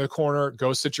 You're not in the corner.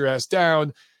 Go sit your ass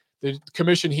down. The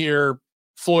commission here,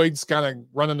 Floyd's kind of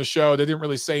running the show. They didn't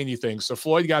really say anything. So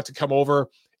Floyd got to come over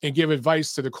and give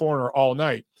advice to the corner all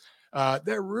night.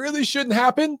 That really shouldn't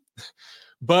happen,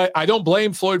 but I don't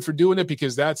blame Floyd for doing it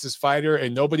because that's his fighter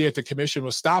and nobody at the commission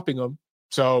was stopping him.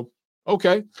 So,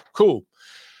 okay, cool.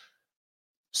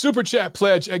 Super chat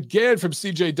pledge again from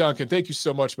CJ Duncan. Thank you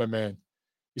so much, my man.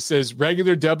 He says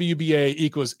regular WBA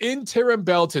equals interim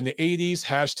belt in the 80s.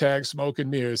 Hashtag smoke and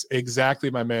mirrors. Exactly,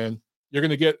 my man. You're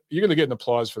gonna get an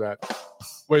applause for that.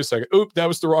 Wait a second. Oop, that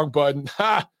was the wrong button.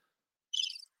 Ha!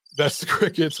 That's the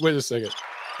crickets. Wait a second.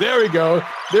 There we go.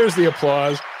 There's the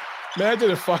applause. Man, I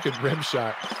did a fucking rim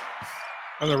shot.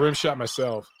 I'm gonna rim shot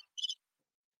myself.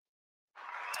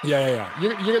 Yeah.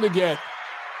 You're gonna get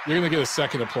a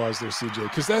second applause there, CJ,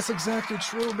 because that's exactly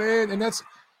true, man. And that's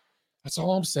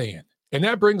all I'm saying. And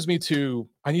that brings me to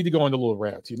I need to go on a little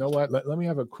rant. You know what? Let me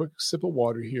have a quick sip of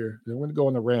water here. Then I'm gonna go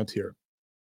on a rant here.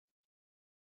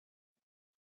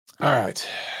 All right.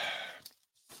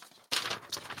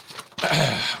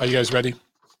 Are you guys ready?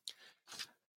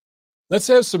 Let's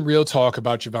have some real talk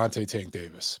about Gervonta Tank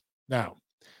Davis. Now,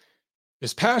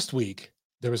 this past week,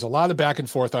 there was a lot of back and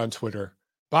forth on Twitter,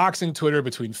 boxing Twitter,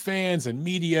 between fans and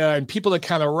media and people that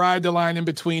kind of ride the line in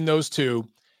between those two,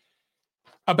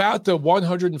 about the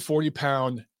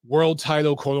 140-pound world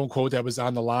title, quote unquote, that was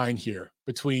on the line here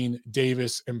between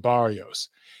Davis and Barrios.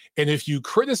 And if you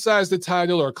criticized the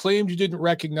title or claimed you didn't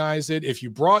recognize it, if you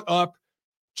brought up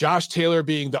Josh Taylor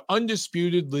being the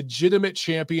undisputed, legitimate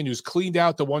champion who's cleaned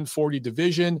out the 140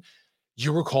 division,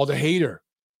 you were called a hater.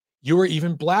 You were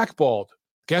even blackballed.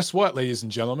 Guess what, ladies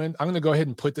and gentlemen? I'm going to go ahead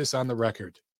and put this on the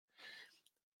record.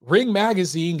 Ring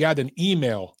Magazine got an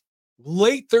email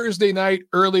late Thursday night,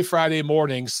 early Friday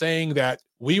morning saying that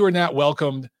we were not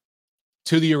welcomed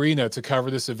to the arena to cover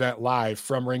this event live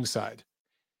from ringside.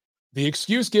 The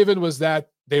excuse given was that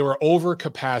they were over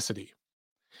capacity.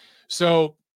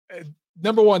 So,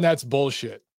 number one, that's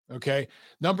bullshit. Okay.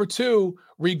 Number two,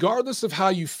 regardless of how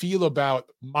you feel about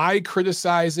my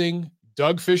criticizing,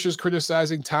 Doug Fisher's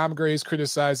criticizing, Tom Gray's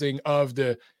criticizing of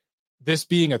this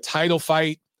being a title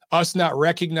fight, us not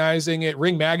recognizing it,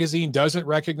 Ring Magazine doesn't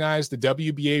recognize the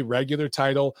WBA regular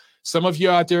title. Some of you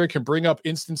out there can bring up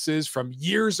instances from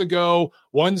years ago,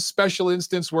 one special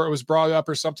instance where it was brought up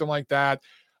or something like that.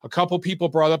 A couple people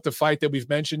brought up the fight that we've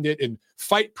mentioned it in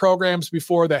fight programs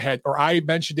before that had, or I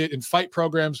mentioned it in fight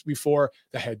programs before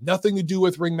that had nothing to do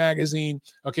with Ring Magazine.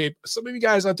 Okay, some of you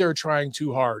guys out there are trying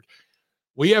too hard.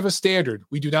 We have a standard.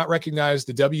 We do not recognize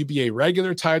the WBA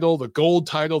regular title, the gold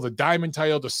title, the diamond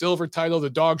title, the silver title, the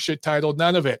dog shit title,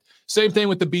 none of it. Same thing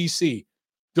with the BC.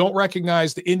 Don't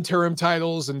recognize the interim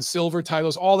titles and silver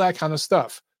titles, all that kind of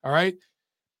stuff. All right.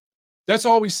 That's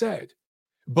all we said.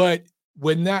 But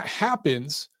when that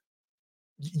happens,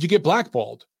 you get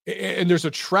blackballed. And there's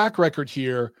a track record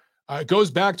here. It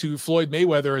goes back to Floyd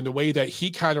Mayweather and the way that he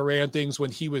kind of ran things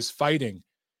when he was fighting.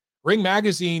 Ring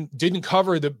Magazine didn't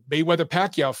cover the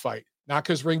Mayweather-Pacquiao fight, not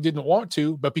because Ring didn't want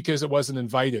to, but because it wasn't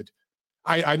invited.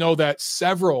 I know that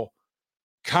several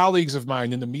colleagues of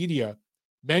mine in the media,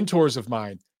 mentors of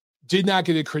mine, did not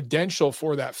get a credential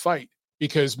for that fight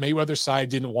because Mayweather's side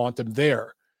didn't want them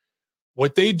there.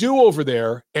 What they do over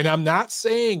there, and I'm not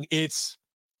saying it's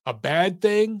a bad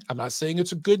thing. I'm not saying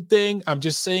it's a good thing. I'm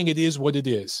just saying it is what it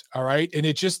is. All right. And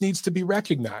it just needs to be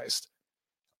recognized.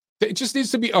 It just needs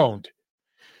to be owned.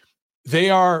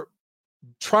 They are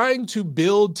trying to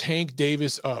build Tank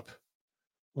Davis up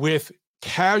with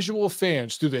casual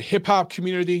fans through the hip hop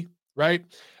community, right?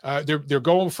 They're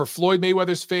going for Floyd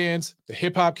Mayweather's fans, the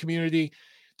hip hop community.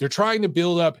 They're trying to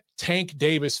build up Tank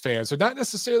Davis fans. They're not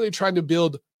necessarily trying to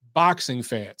build boxing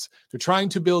fans. They're trying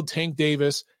to build Tank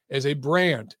Davis as a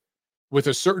brand with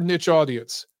a certain niche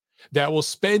audience that will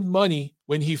spend money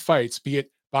when he fights, be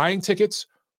it buying tickets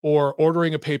or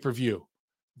ordering a pay-per-view.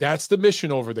 That's the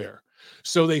mission over there.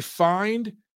 So they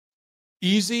find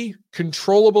easy,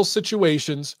 controllable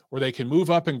situations where they can move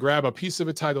up and grab a piece of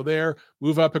a title there,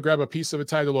 move up and grab a piece of a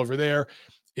title over there.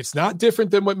 It's not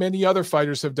different than what many other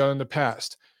fighters have done in the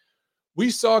past. We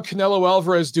saw Canelo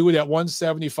Alvarez do it at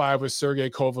 175 with Sergey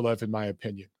Kovalev, in my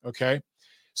opinion, okay?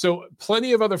 So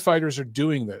plenty of other fighters are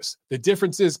doing this. The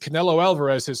difference is Canelo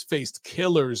Alvarez has faced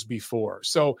killers before.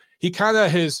 So he kind of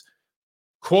has,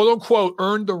 quote unquote,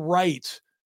 earned the right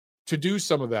to do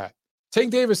some of that.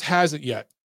 Tank Davis hasn't yet.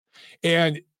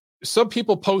 And some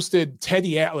people posted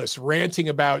Teddy Atlas ranting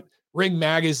about Ring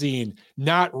Magazine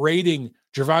not rating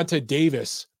Gervonta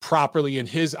Davis properly in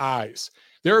his eyes.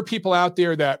 There are people out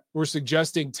there that were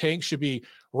suggesting Tank should be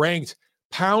ranked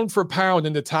pound for pound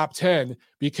in the top 10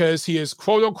 because he is,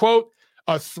 quote unquote,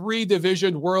 a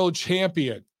 3-division world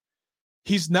champion.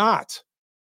 He's not.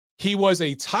 He was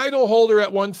a title holder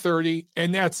at 130,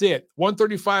 and that's it.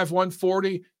 135,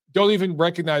 140, don't even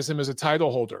recognize him as a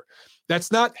title holder.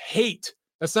 That's not hate.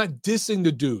 That's not dissing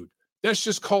the dude. That's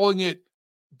just calling it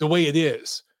the way it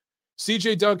is.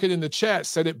 CJ Duncan in the chat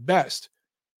said it best.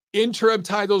 Interim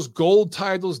titles, gold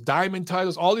titles, diamond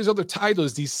titles, all these other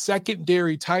titles, these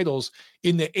secondary titles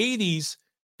in the 80s,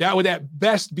 that would at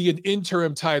best be an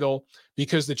interim title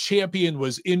because the champion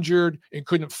was injured and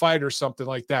couldn't fight or something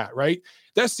like that, right?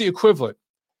 That's the equivalent.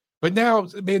 But now,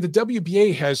 man, the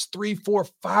WBA has 3, 4,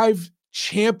 5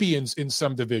 champions in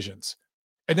some divisions.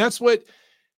 And that's what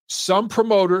some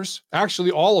promoters,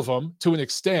 actually all of them to an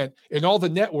extent, and all the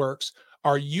networks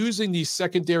are using these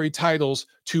secondary titles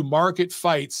to market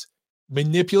fights,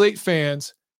 manipulate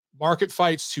fans, market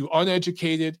fights to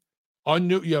uneducated,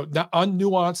 not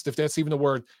unnuanced, if that's even a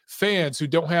word, fans who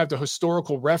don't have the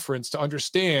historical reference to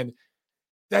understand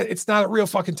that it's not a real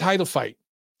fucking title fight.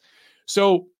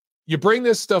 So you bring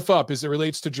this stuff up as it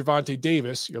relates to Gervonta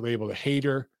Davis, you're labeled a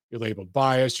hater, you're labeled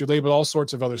biased, you're labeled all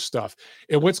sorts of other stuff.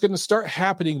 And what's going to start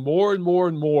happening more and more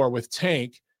and more with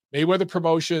Tank, Mayweather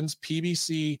Promotions,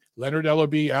 PBC, Leonard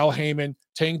Ellerbe, Al Heyman,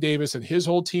 Tank Davis, and his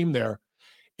whole team there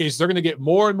is they're going to get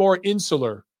more and more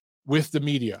insular with the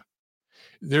media.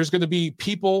 There's going to be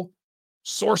people,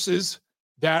 sources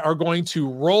that are going to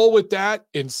roll with that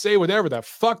and say whatever the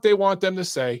fuck they want them to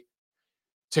say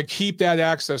to keep that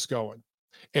access going.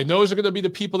 And those are going to be the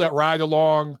people that ride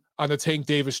along on the Tank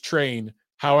Davis train,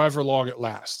 however long it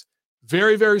lasts.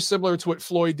 Very, very similar to what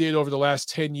Floyd did over the last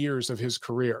 10 years of his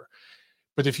career.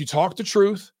 But if you talk the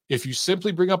truth, if you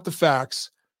simply bring up the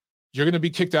facts, you're going to be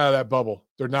kicked out of that bubble.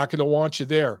 They're not going to want you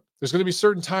there. There's going to be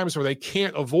certain times where they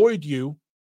can't avoid you,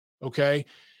 okay?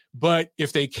 But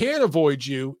if they can avoid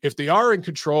you, if they are in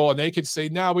control and they can say,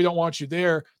 no, we don't want you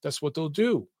there, that's what they'll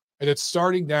do. And it's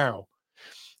starting now.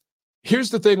 Here's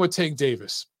the thing with Tank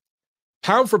Davis.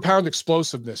 Pound for pound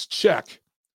explosiveness, check.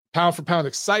 Pound for pound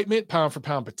excitement, pound for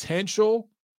pound potential,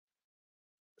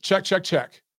 check, check,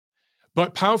 check.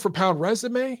 But pound for pound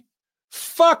resume?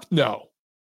 Fuck no.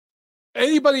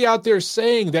 Anybody out there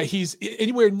saying that he's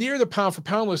anywhere near the pound for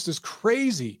pound list is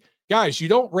crazy. Guys, you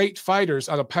don't rate fighters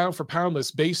on a pound for pound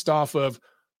list based off of,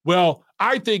 well,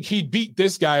 I think he'd beat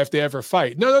this guy if they ever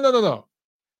fight. No.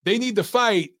 They need to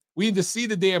fight. We need to see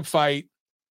the damn fight.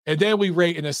 And then we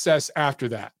rate and assess after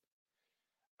that.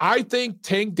 I think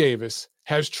Tank Davis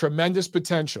has tremendous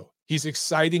potential. He's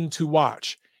exciting to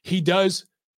watch. He does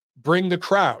bring the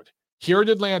crowd here in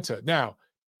Atlanta. Now,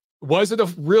 was it a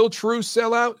real true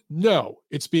sellout? No,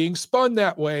 it's being spun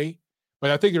that way. But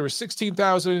I think there were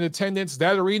 16,000 in attendance.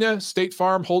 That arena, State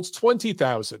Farm, holds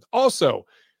 20,000. Also,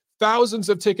 thousands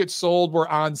of tickets sold were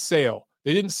on sale.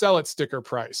 They didn't sell at sticker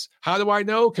price. How do I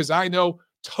know? Because I know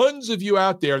tons of you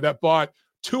out there that bought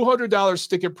 $200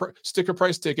 sticker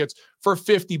price tickets for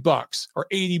 $50 or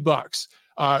 $80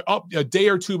 up a day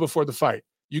or two before the fight.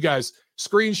 You guys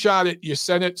screenshot it, you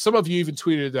sent it. Some of you even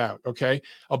tweeted it out, okay?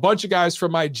 A bunch of guys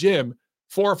from my gym,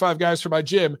 4 or 5 guys from my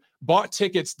gym, bought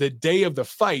tickets the day of the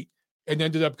fight and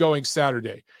ended up going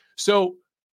Saturday. So,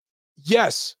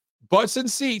 yes, butts and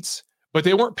seats, but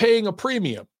they weren't paying a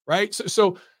premium, right?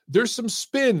 So there's some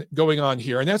spin going on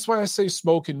here, and that's why I say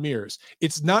smoke and mirrors.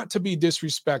 It's not to be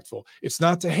disrespectful. It's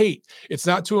not to hate. It's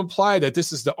not to imply that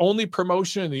this is the only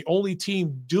promotion and the only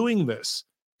team doing this,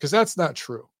 because that's not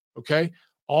true, okay?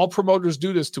 All promoters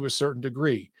do this to a certain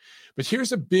degree. But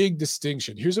here's a big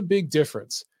distinction. Here's a big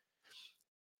difference.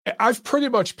 I've pretty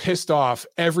much pissed off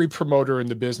every promoter in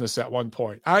the business at one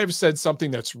point. I have said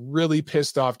something that's really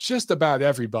pissed off just about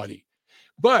everybody.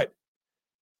 But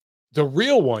the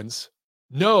real ones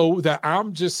know that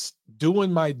I'm just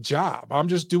doing my job. I'm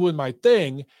just doing my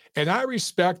thing. And I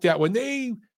respect that when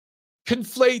they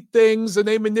conflate things and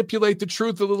they manipulate the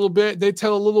truth a little bit, they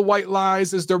tell a little white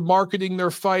lies as they're marketing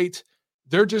their fight,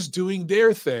 they're just doing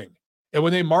their thing. And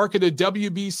when they market a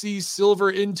WBC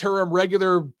silver interim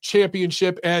regular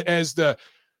championship as the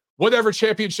whatever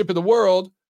championship in the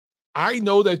world, I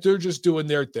know that they're just doing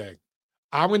their thing.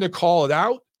 I'm going to call it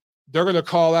out. They're going to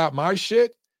call out my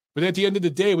shit. But at the end of the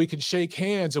day, we can shake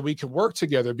hands and we can work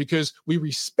together because we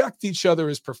respect each other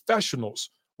as professionals.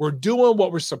 We're doing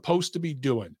what we're supposed to be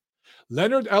doing.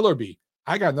 Leonard Ellerbe,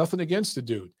 I got nothing against the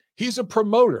dude. He's a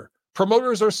promoter.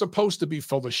 Promoters are supposed to be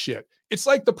full of shit. It's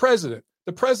like the president.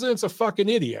 The president's a fucking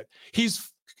idiot.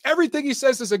 Everything he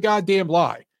says is a goddamn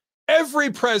lie.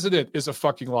 Every president is a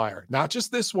fucking liar. Not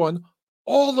just this one,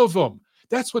 all of them.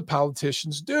 That's what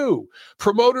politicians do.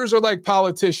 Promoters are like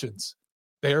politicians.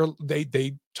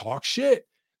 They talk shit.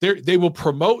 They will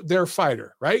promote their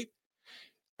fighter, right?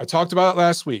 I talked about it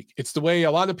last week. It's the way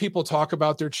a lot of people talk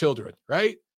about their children,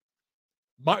 right?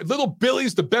 My little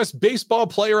Billy's the best baseball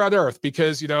player on earth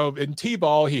because, in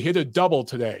T-ball, he hit a double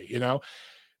today,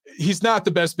 He's not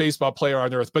the best baseball player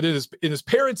on earth, but in his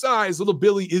parents' eyes, little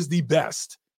Billy is the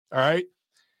best, all right?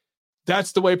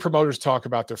 That's the way promoters talk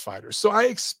about their fighters. So I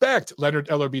expect Leonard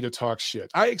Ellerbe to talk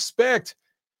shit. I expect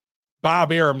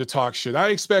Bob Arum to talk shit. I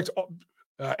expect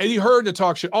Eddie Hearn to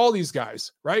talk shit, all these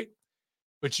guys, right?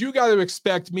 But you got to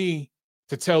expect me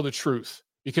to tell the truth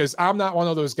because I'm not one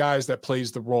of those guys that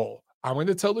plays the role. I'm going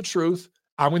to tell the truth.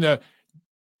 I'm going to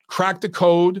crack the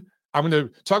code. I'm going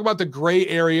to talk about the gray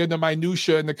area, the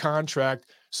minutia in the contract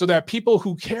so that people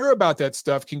who care about that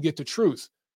stuff can get the truth,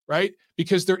 right?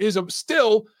 Because there is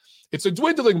it's a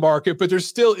dwindling market, but there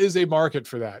still is a market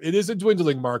for that. It is a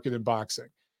dwindling market in boxing.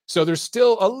 So there's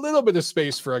still a little bit of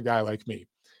space for a guy like me.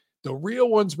 The real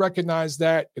ones recognize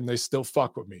that, and they still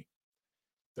fuck with me.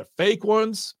 The fake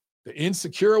ones, the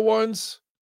insecure ones,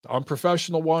 the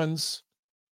unprofessional ones,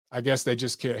 I guess they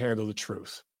just can't handle the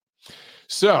truth.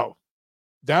 So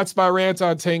that's my rant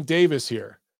on Tank Davis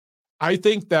here. I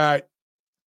think that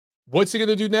what's he going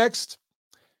to do next?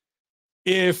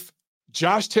 If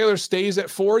Josh Taylor stays at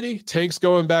 40, Tank's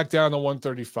going back down to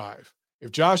 135.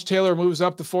 If Josh Taylor moves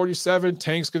up to 47,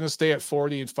 Tank's going to stay at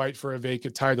 40 and fight for a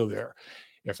vacant title there.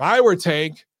 If I were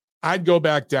Tank, I'd go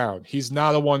back down. He's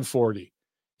not a 140.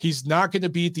 He's not going to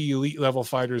beat the elite level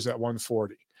fighters at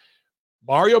 140.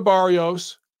 Mario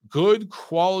Barrios, good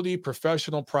quality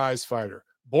professional prize fighter,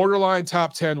 borderline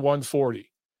top 10,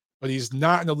 140, but he's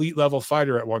not an elite level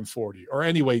fighter at 140 or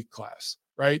any weight class,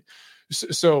 right?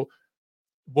 So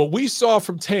what we saw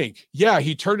from Tank, yeah,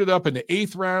 he turned it up in the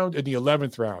 8th round and the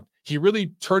 11th round. He really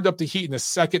turned up the heat in the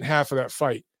second half of that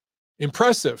fight.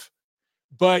 Impressive.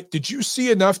 But did you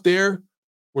see enough there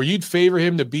where you'd favor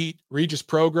him to beat Regis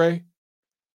Prograis,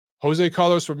 Jose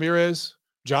Carlos Ramirez,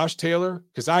 Josh Taylor?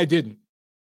 Because I didn't.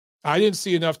 I didn't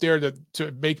see enough there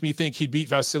to make me think he'd beat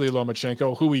Vasily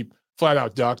Lomachenko, who he flat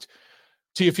out ducked,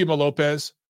 Teofimo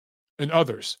Lopez, and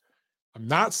others. I'm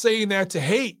not saying that to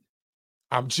hate.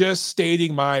 I'm just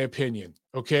stating my opinion,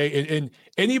 okay? And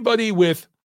anybody with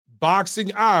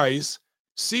boxing eyes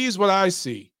sees what I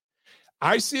see.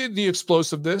 I see the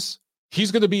explosiveness.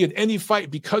 He's going to be in any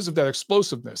fight because of that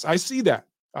explosiveness. I see that,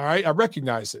 all right? I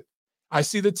recognize it. I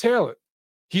see the talent.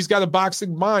 He's got a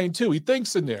boxing mind, too. He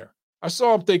thinks in there. I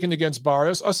saw him thinking against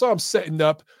Barrios. I saw him setting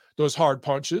up those hard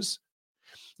punches.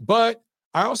 But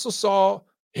I also saw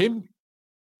him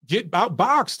get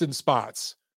outboxed in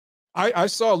spots. I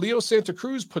saw Leo Santa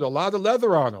Cruz put a lot of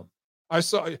leather on him. I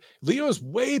saw Leo's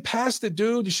way past it,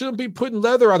 dude. You shouldn't be putting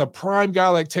leather on a prime guy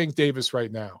like Tank Davis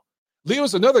right now.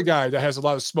 Leo's another guy that has a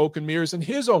lot of smoke and mirrors in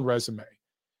his own resume.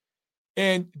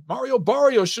 And Mario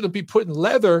Barrios shouldn't be putting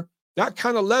leather, that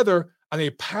kind of leather, on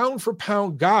a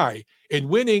pound-for-pound guy and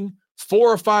winning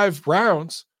 4 or 5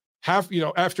 rounds,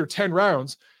 after 10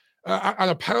 rounds, on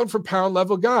a pound-for-pound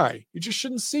level guy. You just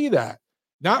shouldn't see that.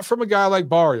 Not from a guy like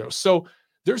Barrios. So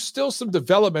there's still some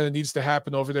development that needs to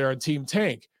happen over there on Team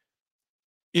Tank.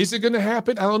 Is it going to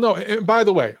happen? I don't know. And by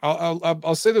the way,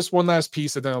 I'll say this one last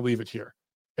piece and then I'll leave it here.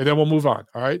 And then we'll move on,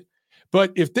 all right?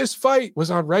 But if this fight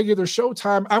was on regular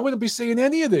Showtime, I wouldn't be saying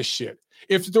any of this shit.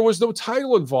 If there was no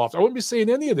title involved, I wouldn't be saying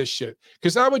any of this shit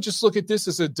because I would just look at this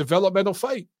as a developmental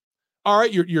fight. All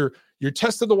right, you're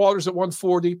testing the waters at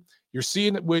 140. You're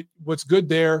seeing what's good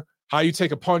there, how you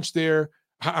take a punch there,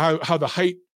 how the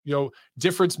height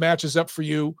difference matches up for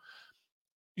you.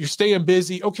 You're staying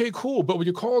busy. Okay, cool. But when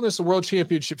you're calling this a world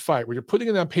championship fight, when you're putting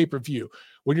it on pay-per-view,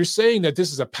 when you're saying that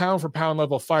this is a pound-for-pound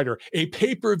level fighter, a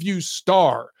pay-per-view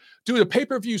star, dude, a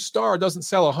pay-per-view star doesn't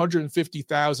sell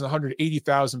 150,000,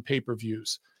 180,000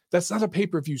 pay-per-views. That's not a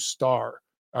pay-per-view star,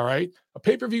 all right? A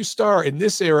pay-per-view star in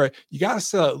this era, you got to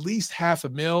sell at least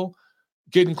 $500,000,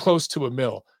 getting close to $1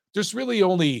 million. There's really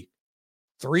only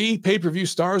 3 pay-per-view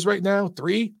stars right now,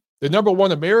 3. The number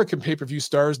 1 American pay-per-view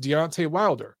star is Deontay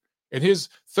Wilder. And his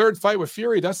 3rd fight with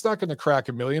Fury, that's not going to crack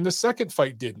 $1 million. The second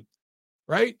fight didn't,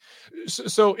 right?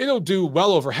 So it'll do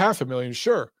well over $500,000,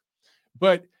 sure.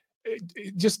 But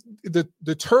just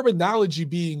the terminology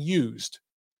being used,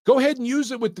 go ahead and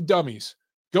use it with the dummies.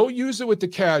 Go use it with the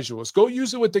casuals. Go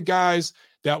use it with the guys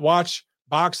that watch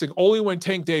boxing only when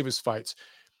Tank Davis fights.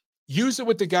 Use it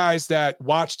with the guys that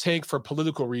watch Tank for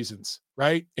political reasons,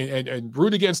 right? And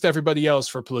root against everybody else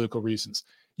for political reasons.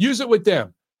 Use it with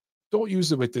them. Don't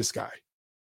use it with this guy,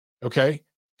 okay?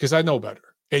 Because I know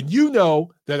better. And you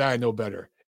know that I know better.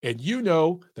 And you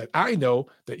know that I know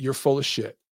that you're full of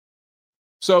shit.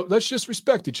 So let's just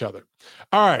respect each other.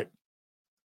 All right.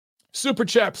 Super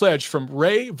chat pledge from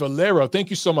Ray Valero. Thank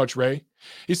you so much, Ray.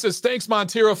 He says, thanks,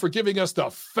 Montero, for giving us the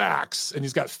facts. And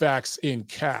he's got facts in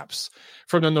caps.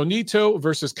 From the Nonito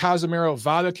versus Casimiro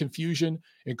Vada confusion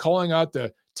and calling out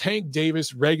the Tank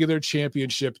Davis regular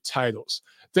championship titles.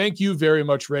 Thank you very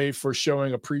much, Ray, for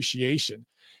showing appreciation.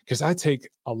 Because I take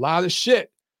a lot of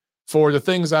shit for the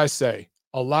things I say.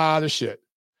 A lot of shit.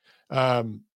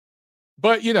 But,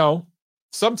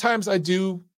 sometimes I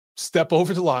do step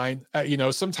over the line.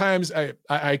 Sometimes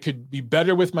I could be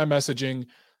better with my messaging.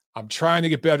 I'm trying to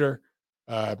get better.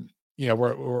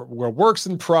 We're works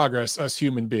in progress, us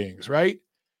human beings, right?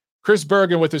 Chris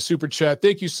Bergen with a super chat.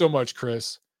 Thank you so much,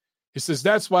 Chris. He says,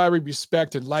 that's why we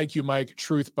respect and like you, Mike.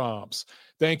 Truth bombs.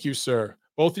 Thank you, sir.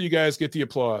 Both of you guys get the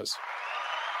applause.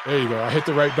 There you go. I hit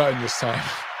the right button this time.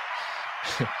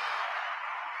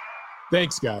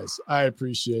 Thanks, guys. I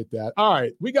appreciate that. All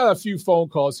right. We got a few phone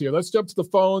calls here. Let's jump to the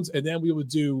phones, and then we will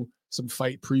do some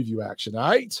fight preview action. All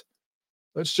right?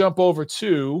 Let's jump over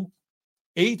to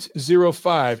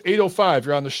 805. 805,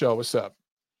 you're on the show. What's up?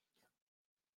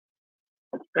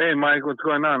 Hey, Mike. What's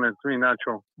going on? It's me,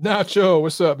 Nacho. Nacho,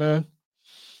 what's up, man?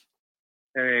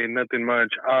 Hey, nothing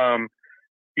much.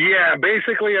 Yeah,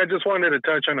 basically, I just wanted to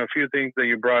touch on a few things that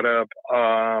you brought up.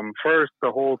 First,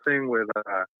 the whole thing with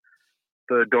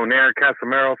the Donaire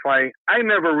Casemiro fight. I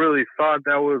never really thought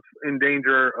that was in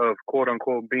danger of quote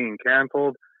unquote being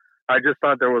canceled. I just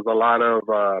thought there was a lot of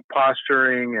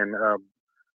posturing and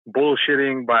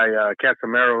bullshitting by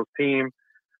Casemiro's team.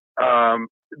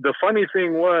 The funny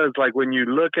thing was, like, when you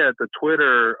look at the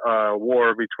Twitter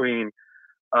war between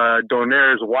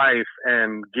Donaire's wife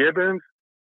and Gibbons,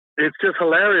 it's just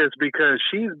hilarious because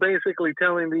she's basically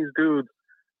telling these dudes,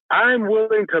 I'm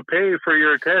willing to pay for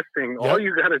your testing. Yep. All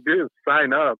you got to do is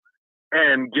sign up.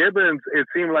 And Gibbons, it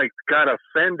seemed like, got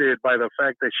offended by the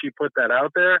fact that she put that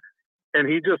out there. And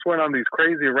he just went on these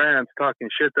crazy rants talking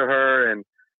shit to her and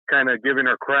kind of giving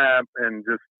her crap and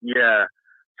just, yeah.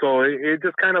 So it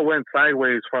just kind of went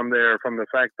sideways from there, from the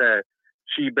fact that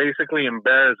she basically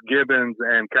embarrassed Gibbons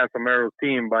and Casemiro's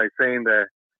team by saying that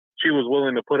she was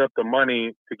willing to put up the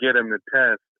money to get him to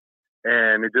test.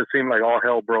 And it just seemed like all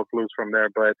hell broke loose from there.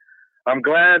 But I'm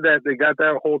glad that they got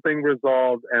that whole thing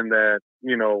resolved and that,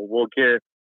 you know, we'll get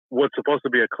what's supposed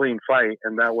to be a clean fight.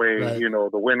 And that way, right, you know,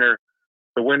 the winner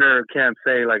can't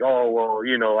say like, oh, well,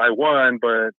 you know, I won,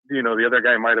 but, you know, the other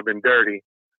guy might have been dirty.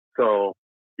 So,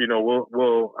 you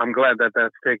know, I'm glad that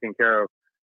that's taken care of.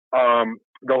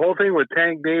 The whole thing with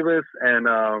Tank Davis and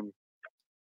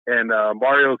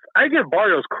Barrios, I give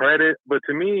Barrios credit, but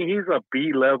to me, he's a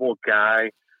B-level guy.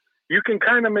 You can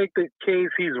kind of make the case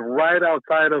he's right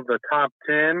outside of the top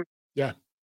 10. Yeah.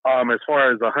 As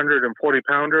far as 140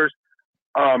 pounders.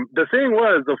 The thing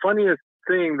was, the funniest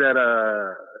thing that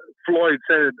Floyd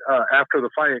said after the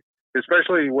fight,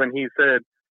 especially when he said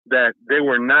that they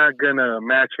were not going to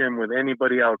match him with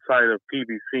anybody outside of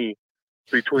PBC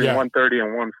between 130 and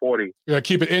 140. Yeah,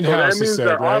 keep it in-house, so that means said,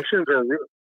 their right? options are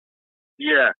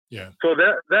Yeah. So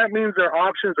that means their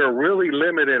options are really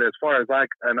limited as far as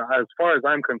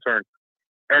I'm concerned.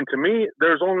 And to me,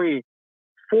 there's only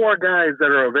 4 guys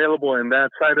that are available in that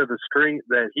side of the street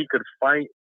that he could fight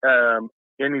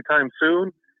anytime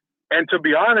soon. And to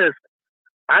be honest,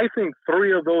 I think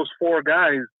 3 of those 4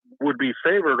 guys would be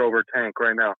favored over Tank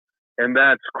right now. And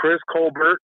that's Chris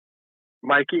Colbert,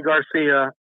 Mikey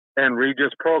Garcia, and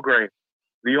Regis Prograis.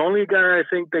 The only guy I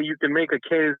think that you can make a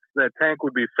case that Tank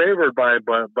would be favored by,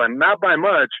 but not by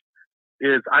much,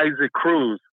 is Isaac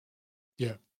Cruz.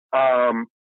 Yeah.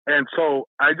 And so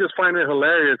I just find it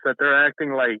hilarious that they're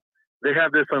acting like they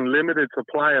have this unlimited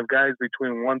supply of guys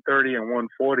between 130 and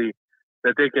 140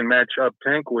 that they can match up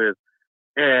Tank with.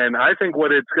 And I think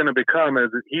what it's going to become is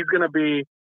he's going to be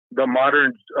the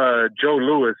modern Joe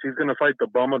Louis. He's going to fight the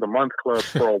bum of the month club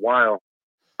for a while.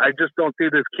 I just don't see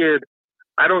this kid.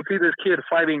 I don't see this kid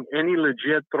fighting any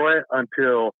legit threat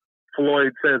until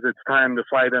Floyd says it's time to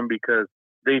fight him because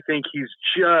they think he's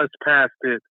just past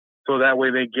it. So that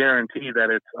way they guarantee that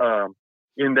it's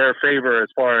in their favor as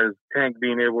far as Tank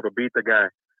being able to beat the guy.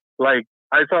 Like,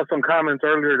 I saw some comments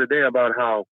earlier today about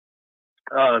how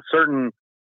certain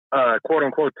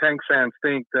quote-unquote Tank fans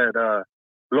think that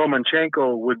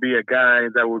Lomachenko would be a guy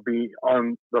that would be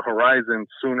on the horizon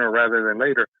sooner rather than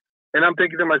later. And I'm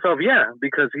thinking to myself, yeah,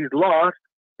 because he's lost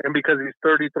and because he's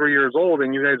 33 years old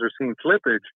and you guys are seeing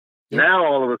slippage. Yeah. Now,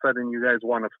 all of a sudden, you guys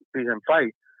want to see him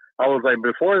fight. I was like,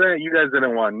 before that, you guys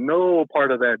didn't want no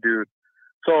part of that dude.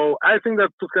 So I think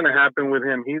that's what's going to happen with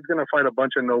him. He's going to fight a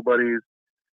bunch of nobodies,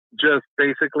 just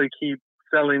basically keep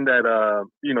selling that,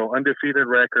 undefeated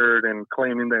record and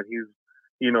claiming that he's,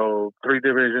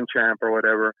 3-division champ or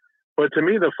whatever. But to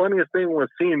me, the funniest thing was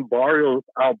seeing Barrios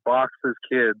outbox this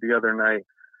kid the other night.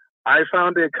 I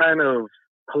found it kind of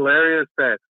hilarious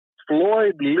that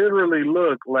Floyd literally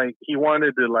looked like he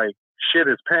wanted to, like, shit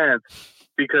his pants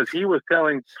because he was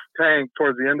telling Tank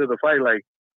towards the end of the fight, like,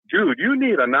 dude, you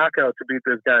need a knockout to beat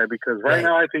this guy because right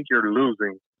now I think you're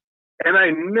losing. And I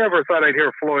never thought I'd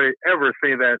hear Floyd ever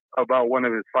say that about one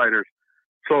of his fighters.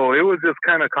 So it was just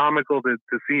kind of comical to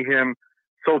see him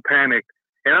so panicked.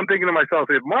 And I'm thinking to myself,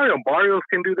 if Mario Barrios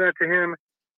can do that to him,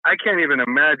 I can't even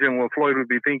imagine what Floyd would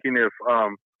be thinking if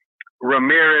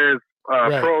Ramirez,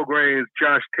 Prograis,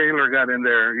 Josh Taylor got in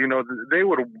there. They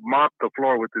would have mopped the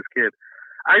floor with this kid.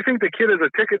 I think the kid is a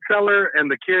ticket seller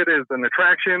and the kid is an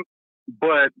attraction,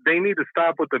 but they need to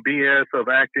stop with the BS of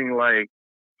acting like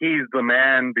he's the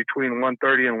man between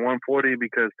 130 and 140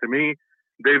 because to me,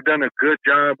 they've done a good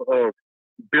job of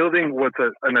building what's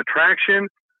an attraction,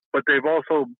 but they've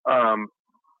also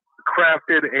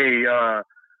crafted a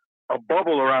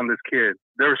bubble around this kid.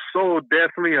 They're so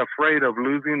deathly afraid of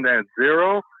losing that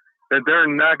zero that they're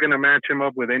not going to match him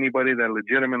up with anybody that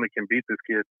legitimately can beat this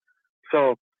kid.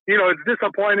 So, it's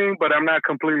disappointing, but I'm not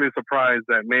completely surprised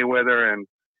that Mayweather and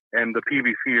and the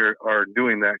PBC are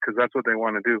doing that because that's what they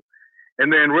want to do.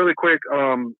 And then really quick,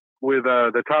 with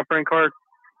the Top Rank card,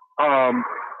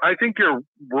 I think you're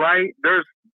right.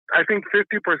 I think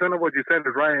 50% of what you said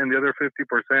is right, and the other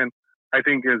 50% I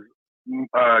think is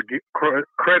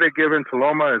credit given to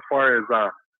Loma as far as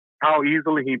how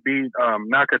easily he beat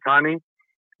Nakatani.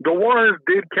 The Warriors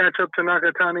did catch up to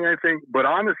Nakatani, I think, but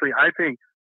honestly, I think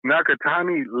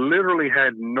Nakatani literally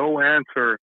had no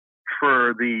answer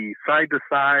for the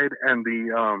side-to-side and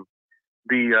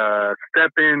the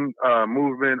step-in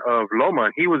movement of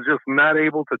Loma. He was just not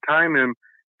able to time him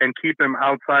and keep him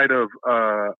outside of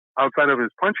his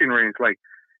punching range. Like,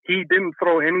 he didn't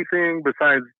throw anything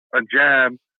besides a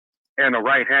jab and a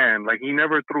right hand. Like, he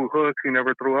never threw hooks, he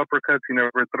never threw uppercuts, he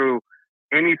never threw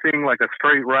anything like a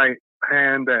straight right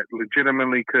hand that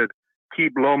legitimately could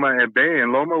keep Loma at bay.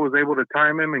 And Loma was able to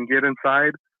time him and get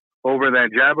inside over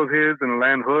that jab of his and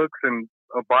land hooks and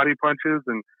body punches,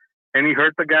 and he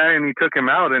hurt the guy and he took him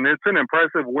out. And it's an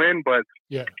impressive win, but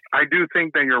yeah, I do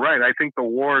think that you're right. I think the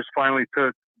Wars finally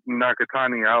took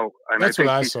Nakatani out. And that's what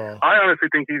I saw. I honestly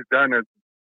think he's done as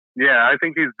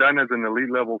an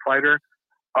elite level fighter.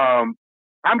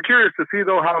 I'm curious to see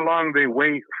though how long they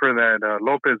wait for that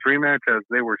Lopez rematch, as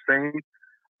they were saying.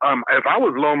 If I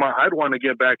was Loma, I'd want to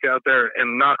get back out there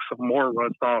and knock some more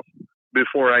rust off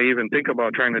before I even think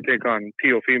about trying to take on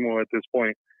Teofimo at this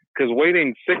point. Because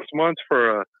waiting 6 months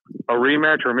for a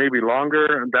rematch or maybe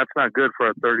longer, that's not good for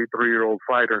a 33-year-old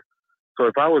fighter. So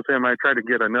if I was him, I'd try to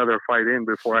get another fight in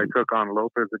before I took on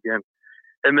Lopez again.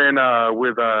 And then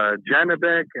with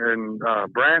Janibek and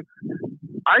Brandt,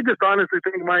 I just honestly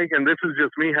think, Mike, and this is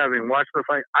just me having watched the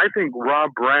fight, I think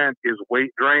Rob Brandt is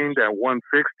weight drained at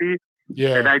 160.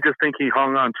 Yeah. And I just think he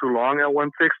hung on too long at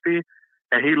 160.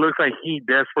 And he looks like he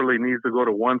desperately needs to go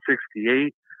to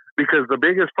 168. Because the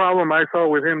biggest problem I saw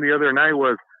with him the other night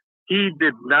was he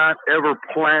did not ever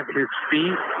plant his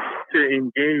feet to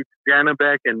engage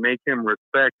Janibek and make him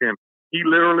respect him. He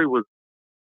literally was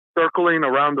circling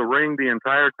around the ring the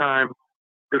entire time,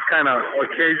 just kind of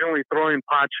occasionally throwing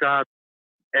pot shots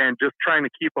and just trying to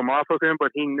keep him off of him,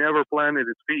 but he never planted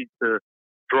his feet to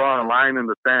draw a line in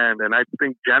the sand. And I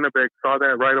think Janibek saw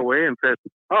that right away and said,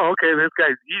 oh, okay, this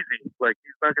guy's easy. Like,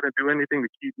 he's not going to do anything to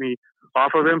keep me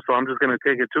off of him, so I'm just going to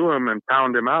take it to him and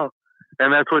pound him out.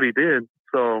 And that's what he did.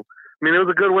 So, I mean, it was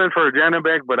a good win for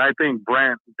Janibek, but I think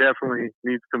Brandt definitely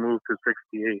needs to move to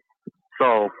 68.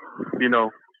 So, you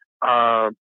know,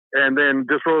 and then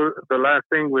just the last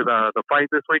thing with the fight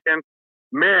this weekend,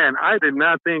 man, I did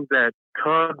not think that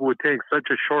Tug would take such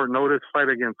a short notice fight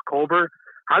against Colbert.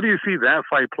 How do you see that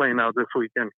fight playing out this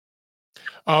weekend?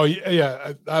 Oh,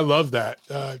 yeah, I love that.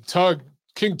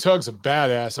 King Tug's a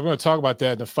badass. I'm going to talk about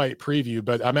that in the fight preview,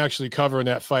 but I'm actually covering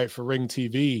that fight for Ring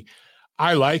TV.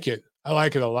 I like it. I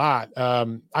like it a lot.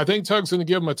 I think Tug's going to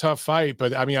give him a tough fight,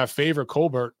 but I mean, I favor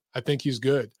Colbert. I think he's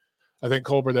good. I think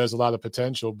Colbert has a lot of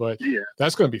potential, but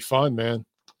that's going to be fun, man.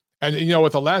 And, you know,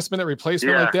 with a last-minute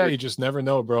replacement like that, you just never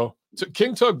know, bro.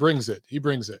 King Tug brings it. He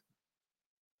brings it.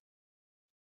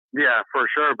 Yeah, for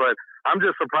sure. But I'm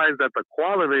just surprised at the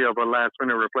quality of a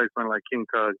last-minute replacement like King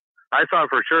Tug. I thought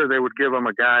for sure they would give him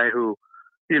a guy who,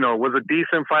 you know, was a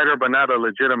decent fighter but not a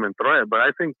legitimate threat. But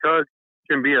I think Tug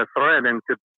can be a threat and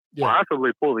could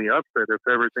possibly pull the upset if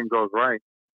everything goes right.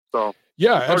 So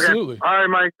yeah, absolutely. Okay. All right,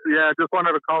 Mike. Yeah, just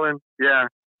wanted to call in. Yeah.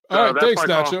 All right, thanks,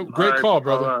 Nacho. Great call,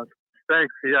 brother.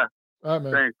 Thanks. Yeah. All right,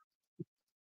 man. Thanks.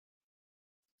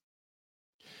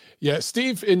 Yeah,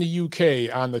 Steve in the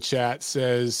UK on the chat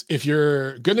says, if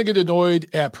you're going to get annoyed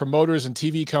at promoters and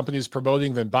TV companies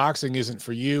promoting, then boxing isn't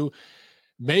for you.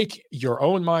 Make your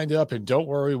own mind up and don't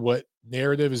worry what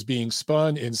narrative is being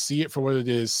spun and see it for what it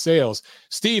is. Sales.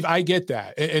 Steve, I get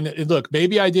that. And look,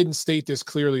 maybe I didn't state this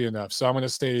clearly enough, so I'm going to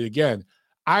state it again.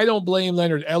 I don't blame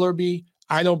Leonard Ellerbe.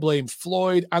 I don't blame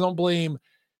Floyd. I don't blame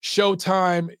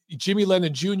Showtime, Jimmy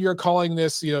Lennon Jr. calling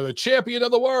this, you know, the champion of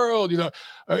the world, you know,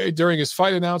 during his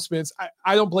fight announcements.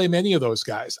 I don't blame any of those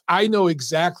guys. I know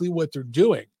exactly what they're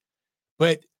doing,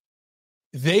 but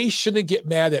they shouldn't get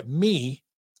mad at me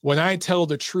when I tell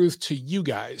the truth to you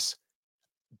guys.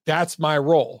 That's my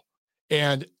role.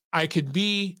 And I could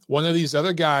be one of these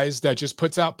other guys that just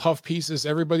puts out puff pieces.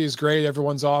 Everybody's great.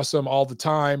 Everyone's awesome all the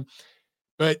time.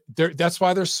 But that's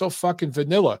why they're so fucking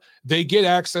vanilla. They get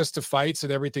access to fights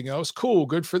and everything else. Cool,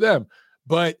 good for them.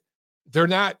 But they're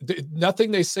not,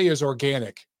 nothing they say is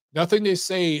organic. Nothing they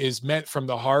say is meant from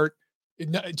the heart.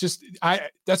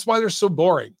 That's why they're so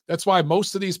boring. That's why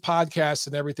most of these podcasts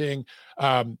and everything,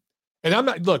 and I'm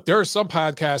not, look, there are some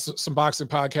podcasts, some boxing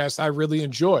podcasts I really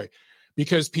enjoy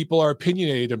because people are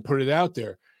opinionated and put it out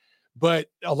there. But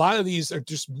a lot of these are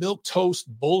just milquetoast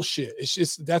bullshit.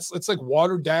 It's like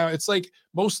watered down. It's like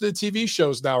most of the TV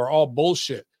shows now are all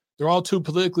bullshit. They're all too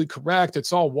politically correct.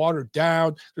 It's all watered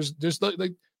down. There's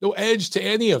like no edge to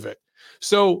any of it.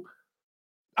 So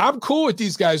I'm cool with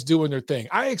these guys doing their thing.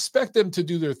 I expect them to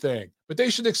do their thing, but they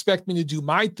should expect me to do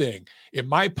my thing. And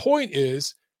my point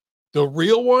is, the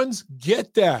real ones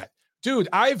get that. Dude,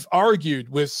 I've argued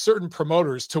with certain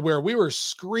promoters to where we were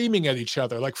screaming at each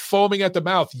other, like foaming at the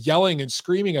mouth, yelling and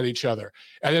screaming at each other.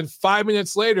 And then 5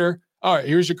 minutes later, all right,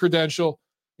 here's your credential.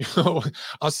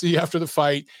 I'll see you after the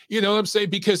fight. You know what I'm saying?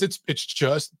 Because it's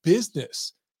just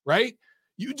business, right?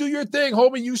 You do your thing,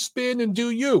 homie. You spin and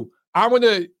do you. I'm going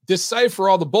to decipher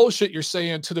all the bullshit you're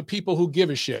saying to the people who give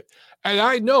a shit. And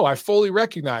I fully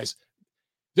recognize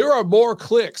there are more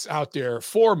clicks out there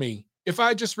for me if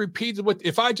I just repeated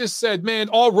if I just said, man,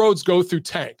 all roads go through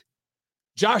Tank.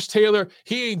 Josh Taylor,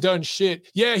 he ain't done shit.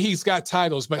 Yeah, he's got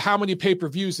titles, but how many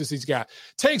pay-per-views has he got?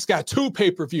 Tank's got 2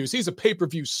 pay-per-views. He's a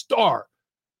pay-per-view star.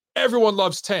 Everyone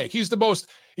loves Tank. He's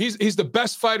the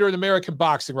best fighter in American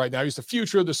boxing right now. He's the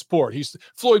future of the sport. He's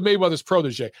Floyd Mayweather's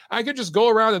protege. I could just go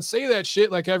around and say that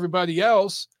shit like everybody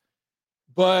else,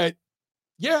 but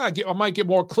yeah, I might get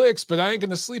more clicks, but I ain't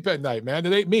going to sleep at night, man.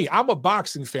 It ain't me. I'm a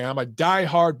boxing fan. I'm a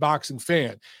diehard boxing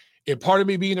fan. And part of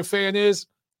me being a fan is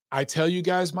I tell you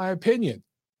guys my opinion.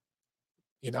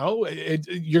 You know,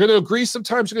 you're going to agree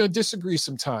sometimes, you're going to disagree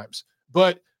sometimes,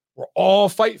 but we're all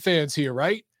fight fans here,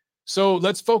 right? So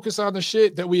let's focus on the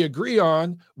shit that we agree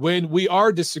on when we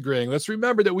are disagreeing. Let's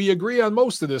remember that we agree on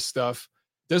most of this stuff.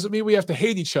 Doesn't mean we have to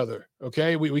hate each other,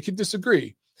 okay? We can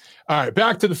disagree. All right,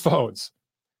 back to the phones.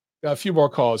 Got a few more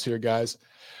calls here, guys.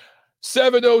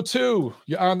 702,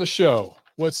 you're on the show.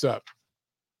 What's up?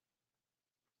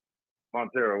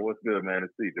 Montero, what's good, man?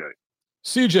 It's CJ.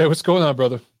 CJ, what's going on,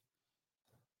 brother?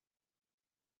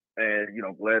 And,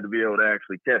 glad to be able to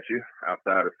actually catch you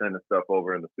outside of sending stuff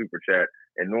over in the super chat.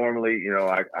 And normally,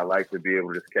 I like to be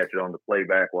able to just catch it on the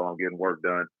playback while I'm getting work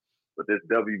done. But this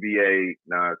WBA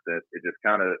nonsense, it just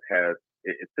kind of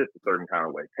it sits a certain kind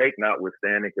of way. Take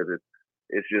notwithstanding, because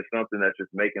it's just something that's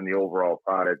just making the overall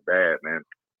product bad, man.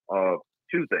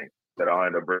 2 things that I'll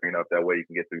end up bringing up. That way you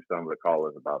can get through some of the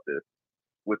callers about this.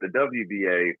 With the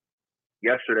WBA,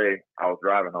 yesterday I was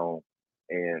driving home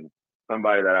and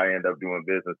somebody that I end up doing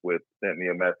business with sent me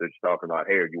a message talking about,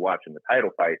 hey, are you watching the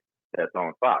title fight that's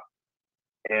on Fox?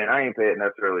 And I ain't paying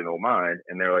necessarily no mind.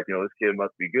 And they're like, this kid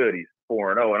must be good. He's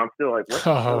 4-0. And I'm still like, what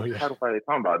the title fight are they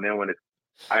talking about? And then when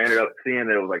I ended up seeing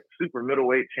that it was like super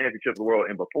middleweight championship of the world.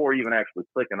 And before even actually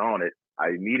clicking on it, I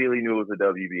immediately knew it was a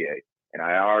WBA. And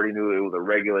I already knew it was a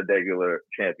regular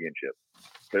championship.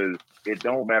 Because it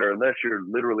don't matter unless you're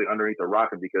literally underneath the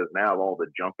rocket, because now of all the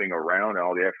jumping around and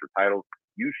all the extra titles,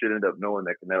 you should end up knowing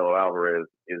that Canelo Alvarez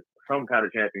is some kind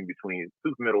of champion between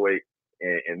super middleweight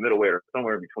and middleweight, or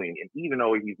somewhere in between. And even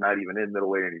though he's not even in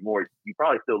middleweight anymore, you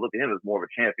probably still look at him as more of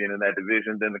a champion in that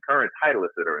division than the current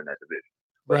titleists that are in that division.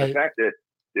 But right. The fact that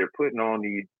they're putting on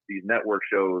these network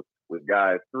shows with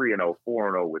guys 3-0,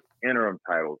 4-0 with interim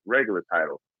titles, regular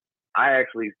titles, I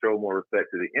actually show more respect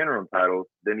to the interim titles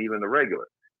than even the regular.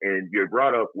 And you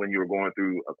brought up when you were going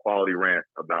through a quality rant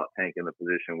about Tank in the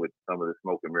position with some of the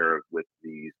smoke and mirrors with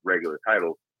these regular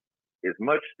titles. As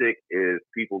much stick as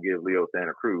people give Leo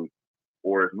Santa Cruz,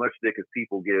 or as much stick as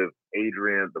people give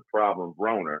Adrian the Problem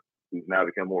Broner, who's now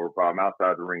become more of a problem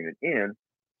outside the ring than in,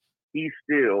 he's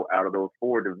still, out of those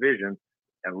 4 divisions,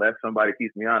 unless somebody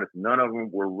keeps me honest, none of them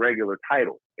were regular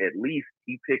titles. At least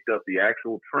he picked up the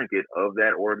actual trinket of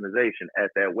that organization at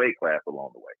that weight class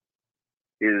along the way.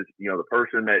 Is, the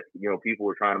person that, people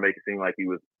were trying to make it seem like he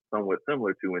was somewhat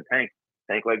similar to in Tank.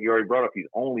 Tank, like you already brought up, he's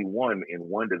only won in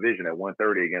one division at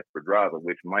 130 against Pedraza,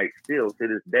 which might still, to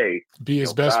this day, be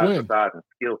his best win. Size and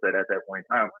skill set at that point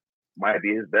in time might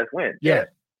be his best win. Yeah.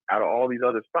 Out of all these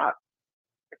other spots.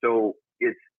 So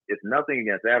it's nothing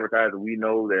against advertising. We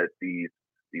know that these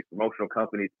promotional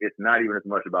companies, it's not even as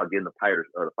much about getting the fighters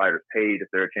paid if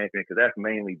they're a champion, because that's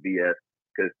mainly BS.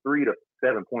 Because 3 to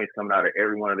 7 points coming out of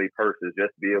every one of these purses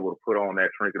just to be able to put on that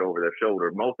trinket over their shoulder.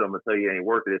 Most of them will tell you it ain't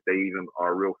worth it if they even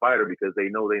are a real fighter, because they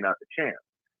know they're not the champ.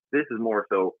 This is more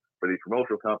so for these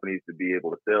promotional companies to be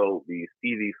able to sell these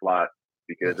TV slots,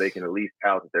 because they can at least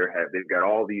tout that they've got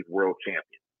all these world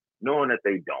champions, knowing that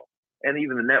they don't. And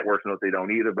even the networks know they don't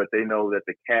either, but they know that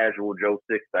the casual Joe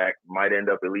Sixpack might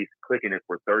end up at least clicking it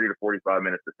for 30 to 45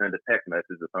 minutes to send a text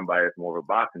message to somebody that's more of a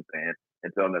boxing fan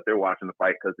and tell them that they're watching the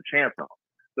fight because the champ's on.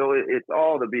 So it's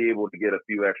all to be able to get a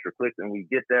few extra clicks, and we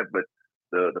get that. But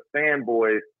the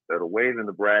fanboys that are waving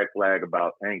the brag flag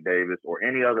about Tank Davis or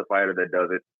any other fighter that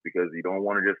does it, because you don't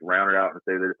want to just round it out and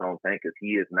say that it's on Tank, because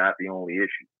he is not the only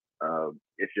issue.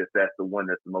 It's just that's the one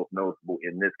that's the most noticeable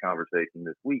in this conversation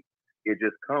this week. It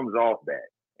just comes off that.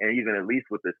 And even at least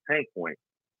with this Tank point,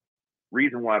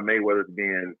 reason why Mayweather's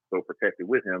being so protected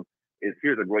with him is,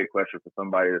 here's a great question for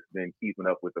somebody that's been keeping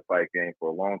up with the fight game for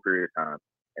a long period of time,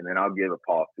 and then I'll give a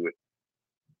pause to it.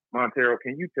 Montero,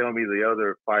 can you tell me the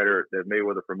other fighter that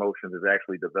Mayweather Promotions has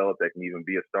actually developed that can even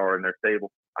be a star in their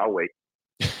stable? I'll wait.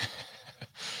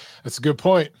 That's a good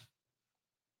point.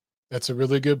 That's a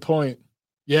really good point.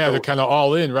 Yeah, so, they're kind of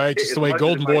all in, right? Just the way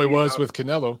Golden Boy was with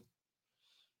Canelo.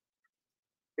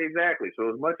 Exactly.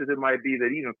 So as much as it might be that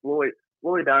even Floyd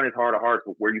down his heart of hearts,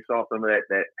 where you saw some of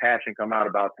that passion come out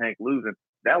about Tank losing,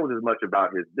 that was as much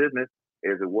about his business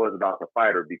as it was about the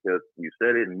fighter, because you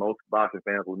said it, and most boxing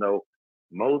fans will know,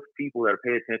 most people that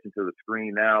pay attention to the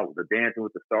screen now, the Dancing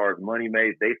with the Stars, Money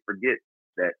Made, they forget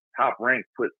that Top Rank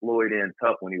put Floyd in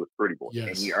tough when he was Pretty Boy,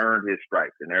 and he earned his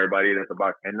stripes, and everybody that's a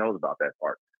boxing knows about that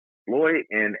part. Floyd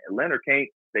and Leonard can't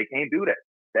do that.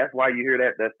 That's why you hear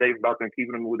that statement about them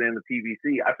keeping them within the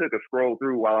PBC. I took a scroll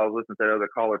through while I was listening to the other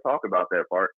caller talk about that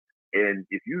part. And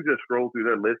if you just scroll through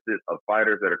their list of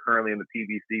fighters that are currently in the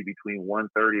PBC between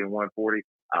 130 and 140,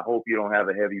 I hope you don't have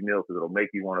a heavy meal, because it'll make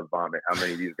you want to vomit how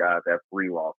many of these guys have 3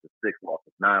 losses, 6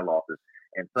 losses, 9 losses.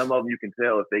 And some of them you can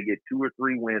tell if they get 2 or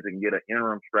 3 wins and get an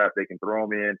interim strap, they can throw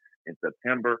them in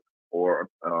September or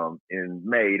in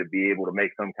May to be able to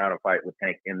make some kind of fight with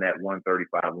Tank in that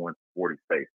 135, 140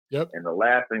 space. Yep. And the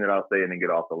last thing that I'll say and then get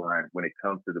off the line, when it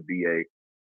comes to the BA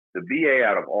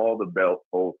out of all the belts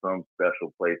holds some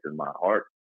special place in my heart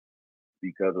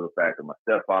because of the fact that my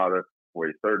stepfather, for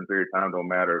a certain period of time, don't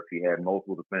matter if he had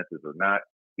multiple defenses or not,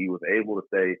 he was able to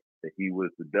say that he was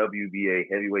the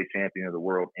WBA heavyweight champion of the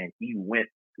world, and he went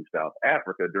to South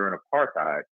Africa during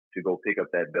apartheid to go pick up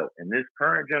that belt. In this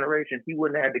current generation, he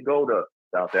wouldn't have had to go to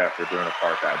South Africa during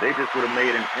apartheid. They just would have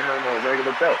made an interim or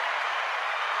regular belt.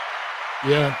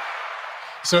 Yeah.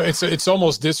 So it's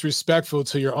almost disrespectful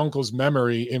to your uncle's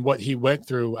memory and what he went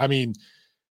through. I mean,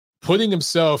 putting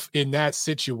himself in that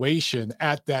situation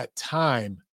at that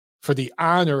time for the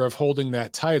honor of holding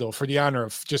that title, for the honor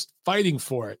of just fighting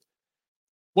for it.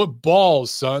 What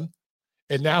balls, son.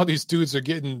 And now these dudes are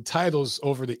getting titles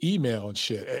over the email and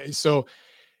shit. So,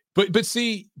 but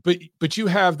you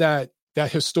have that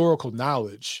historical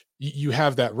knowledge. You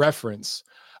have that reference.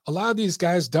 A lot of these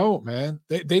guys don't, man.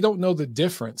 They don't know the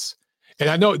difference. And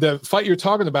I know the fight you're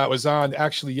talking about was on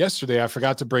actually yesterday. I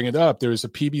forgot to bring it up. There was a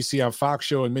PBC on Fox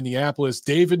show in Minneapolis.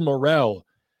 David Morrell,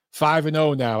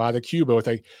 5-0 now out of Cuba with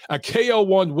a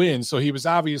KO1 win. So he was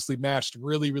obviously matched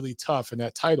really, really tough in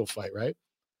that title fight, right?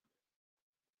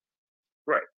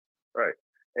 Right.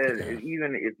 And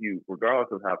even if you,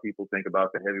 regardless of how people think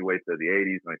about the heavyweights of the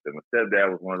 80s, like my stepdad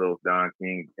was one of those Don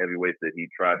King heavyweights that he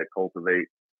tried to cultivate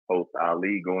post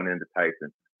Ali going into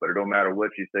Tyson. But it don't matter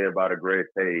what you say about a Greg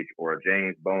Page or a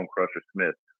James Bone Crusher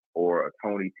Smith or a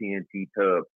Tony TNT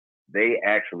Tubbs, they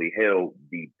actually held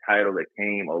the title that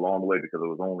came along the way because it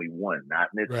was only one, not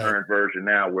in this current version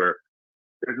now where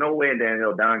there's no way in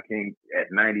Daniel Don King at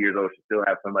 90 years old should still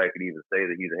have somebody could even say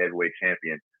that he's a heavyweight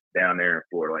champion down there in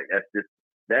Florida. Like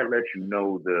that lets you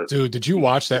know the dude. Did you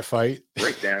watch that fight?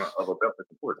 Breakdown of a belt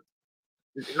that's important.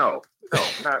 No.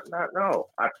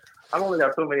 I've only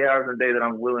got so many hours in a day that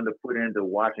I'm willing to put into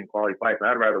watching quality fights. And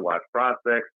I'd rather watch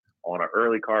prospects on an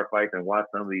early card fight than watch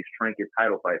some of these trinket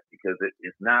title fights because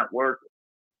it's not worth it.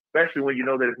 Especially when you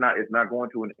know that it's not going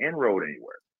to an inroad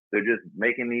anywhere. They're just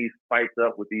making these fights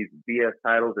up with these BS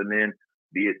titles, and then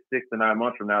be it 6 to 9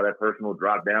 months from now, that person will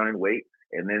drop down in weight,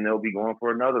 and then they'll be going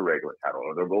for another regular title,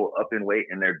 or they'll go up in weight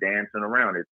and they're dancing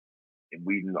around it.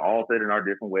 We all said in our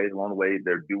different ways along the way,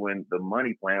 they're doing the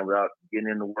money plan without getting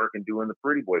into work and doing the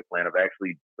pretty boy plan of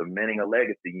actually cementing a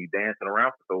legacy. You dancing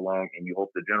around for so long, and you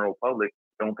hope the general public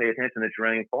don't pay attention that you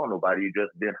ain't for nobody. You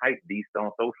just been hyped beast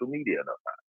on social media enough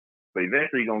time. But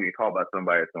eventually you're going to get caught by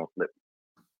somebody that's going to flip.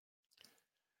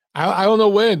 I don't know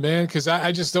when, man, because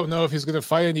I just don't know if he's going to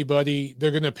fight anybody.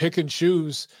 They're going to pick and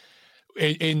choose.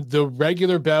 And the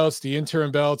regular belts, the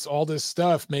interim belts, all this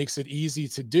stuff makes it easy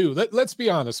to do. Let's be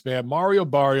honest, man. Mario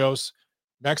Barrios,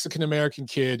 Mexican-American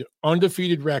kid,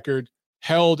 undefeated record,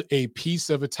 held a piece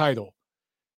of a title.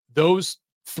 Those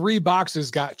 3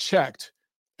 boxes got checked,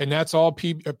 and that's all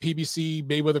PBC,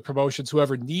 Mayweather Promotions,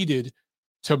 whoever needed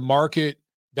to market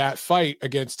that fight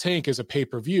against Tank as a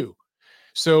pay-per-view.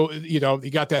 So, you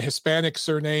got that Hispanic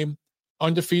surname,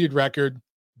 undefeated record,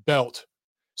 belt.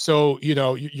 So,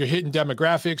 you're hitting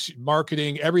demographics,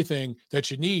 marketing, everything that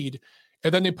you need.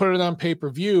 And then they put it on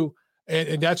pay-per-view.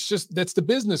 And that's the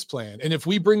business plan. And if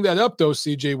we bring that up, though,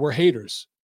 CJ, we're haters.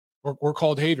 We're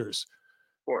called haters.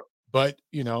 Sure. But,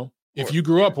 If you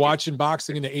grew up watching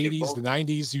boxing in the 80s, the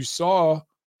 90s, you saw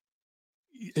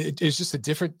it's just a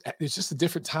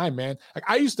different time, man. Like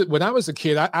I used to, when I was a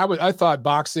kid, I thought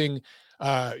boxing,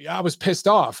 I was pissed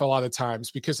off a lot of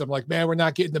times because I'm like, man, we're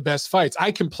not getting the best fights.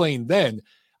 I complained then.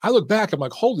 I look back, I'm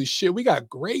like, holy shit, we got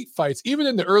great fights. Even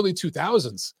in the early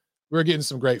 2000s, we were getting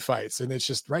some great fights. And it's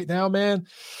just right now, man,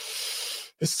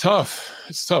 it's tough.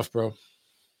 It's tough, bro.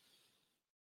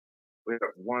 We got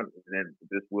one, and then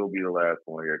this will be the last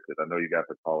one here because I know you got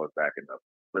the callers backing up.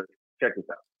 Let's check this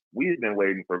out. We've been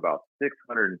waiting for about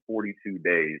 642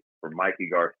 days for Mikey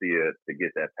Garcia to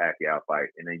get that Pacquiao fight,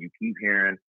 and then you keep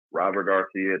hearing Robert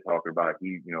Garcia talking about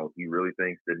he really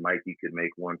thinks that Mikey could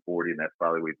make 140, and that's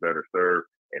probably where he's better served.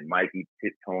 And Mikey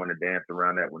tiptoeing and dancing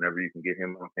around that whenever you can get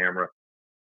him on camera.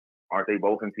 Aren't they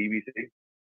both in TBC?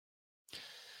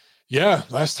 Yeah,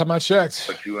 last time I checked.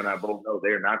 But you and I both know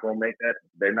they're not going to make that.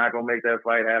 They're not going to make that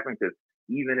fight happen because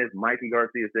even if Mikey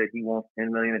Garcia said he wants $10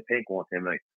 million and Tank wants $10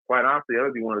 million, quite honestly, that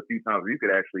would be one of the few times where you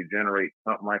could actually generate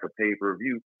something like a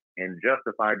pay-per-view and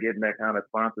justify getting that kind of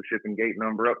sponsorship and gate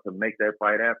number up to make that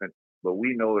fight happen. But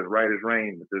we know as right as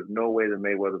rain that there's no way that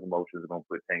Mayweather's emotions are going to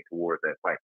put Tank towards that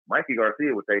fight. Mikey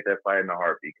Garcia would take that fight in a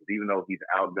heartbeat because even though he's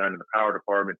outgunned in the power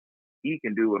department, he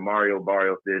can do what Mario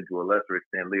Barrios did, to a lesser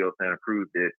extent Leo Santa Cruz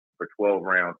did for 12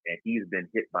 rounds, and he's been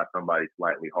hit by somebody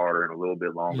slightly harder and a little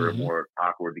bit longer and more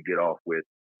awkward to get off with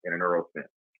in an Errol Spence.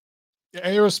 Yeah,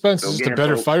 Errol Spence is just a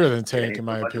better fighter than Tank, in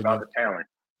my opinion. About the talent.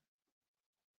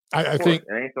 I think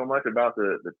it ain't so much about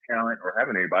the talent or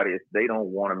having anybody. It's they don't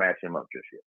want to match him up just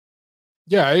yet.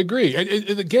 Yeah, I agree.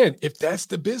 And again, if that's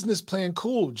the business plan,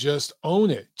 cool. Just own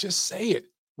it. Just say it.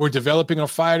 We're developing a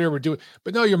fighter. We're doing,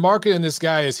 but no, you're marketing this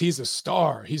guy as he's a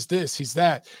star. He's this, he's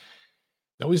that.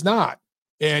 No, he's not.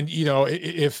 And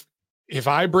if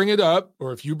I bring it up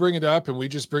or if you bring it up and we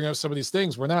just bring up some of these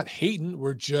things, we're not hating.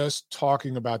 We're just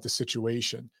talking about the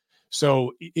situation.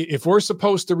 So if we're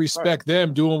supposed to respect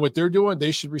them doing what they're doing,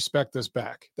 they should respect us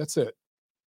back. That's it.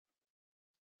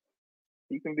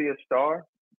 He can be a star.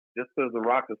 Just because The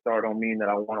Rock's a star don't mean that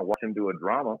I want to watch him do a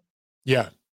drama. Yeah.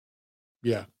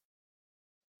 Yeah.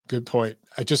 Good point.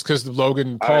 Just because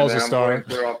Logan Paul's a star. I'm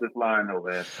clear off this line, though,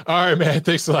 man. All right, man.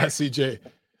 Thanks a lot, CJ.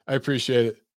 I appreciate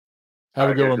it. Have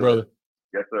a good one, brother.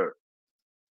 Yes, sir.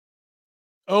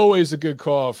 Always a good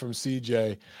call from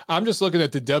CJ. I'm just looking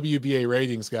at the WBA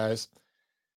ratings, guys,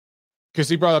 because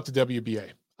he brought up the WBA.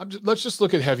 Let's just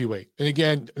look at heavyweight. And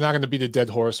again, I'm not going to beat a dead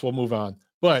horse. We'll move on.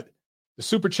 But the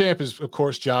super champ is, of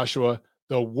course, Joshua.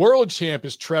 The world champ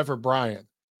is Trevor Bryan.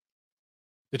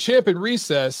 The champ in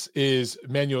recess is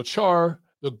Manuel Char.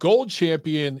 The gold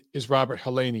champion is Robert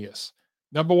Helenius.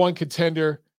 Number one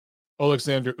contender,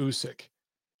 Alexander Usyk.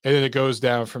 And then it goes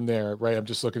down from there, right? I'm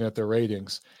just looking at the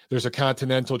ratings. There's a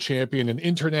continental champion, an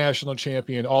international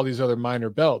champion, all these other minor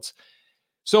belts.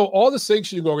 So all the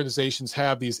sanctioning organizations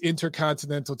have these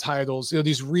intercontinental titles,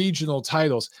 these regional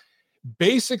titles.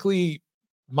 Basically,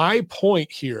 my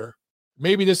point here,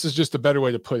 maybe this is just a better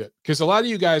way to put it, because a lot of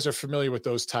you guys are familiar with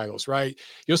those titles, right?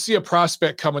 You'll see a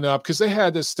prospect coming up because they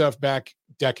had this stuff back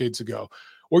decades ago,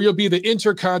 or you'll be the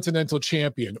intercontinental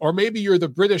champion, or maybe you're the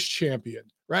British champion,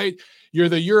 right? You're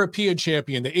the European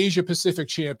champion, the Asia Pacific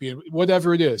champion,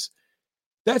 whatever it is.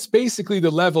 That's basically the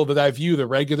level that I view the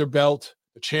regular belt,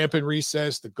 the champion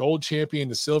recess, the gold champion,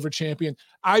 the silver champion.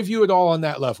 I view it all on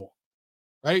that level,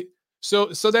 right? So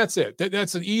that's it.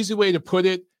 That's an easy way to put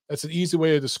it. That's an easy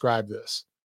way to describe this.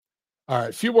 All right,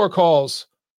 a few more calls,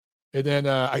 and then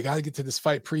I got to get to this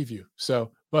fight preview.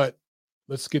 But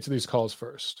let's get to these calls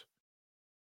first.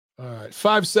 All right,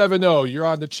 570, you're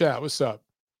on the chat. What's up?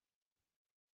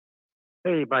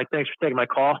 Hey, Mike, thanks for taking my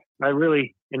call. I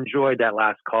really enjoyed that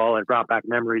last call and brought back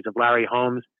memories of Larry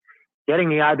Holmes getting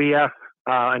the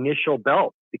IBF initial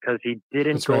belt because he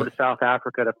didn't go to South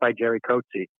Africa to fight Jerry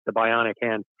Coetzee, the bionic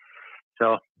hand.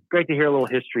 So great to hear a little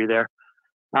history there.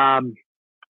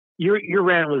 Your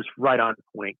rant was right on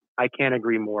point. I can't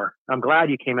agree more. I'm glad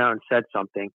you came out and said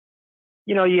something.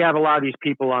 You have a lot of these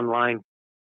people online.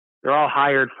 They're all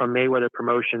hired from Mayweather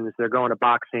Promotions. They're going to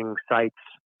boxing sites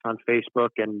on Facebook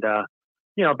and,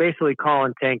 basically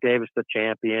calling Tank Davis the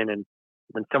champion. And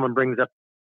when someone brings up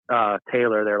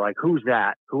Taylor, they're like, who's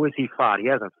that? Who has he fought? He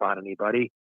hasn't fought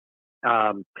anybody.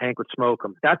 Tank would smoke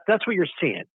him. That's what you're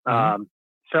seeing. Mm-hmm.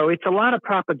 So it's a lot of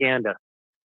propaganda.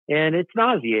 And it's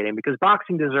nauseating because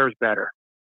boxing deserves better.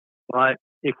 But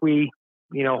if we,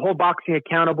 hold boxing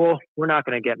accountable, we're not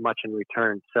going to get much in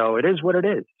return. So it is what it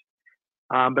is.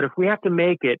 But if we have to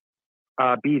make it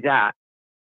be that,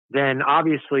 then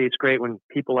obviously it's great when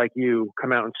people like you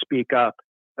come out and speak up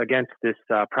against this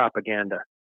propaganda.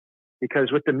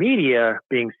 Because with the media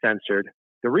being censored,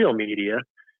 the real media,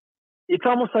 it's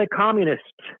almost like communist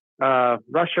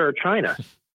Russia or China,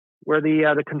 where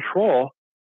the control,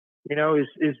 is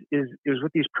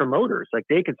with these promoters. Like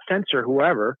they could censor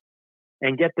whoever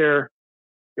and get their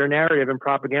narrative and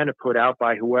propaganda put out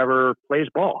by whoever plays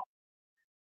ball.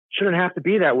 Shouldn't have to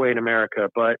be that way in America,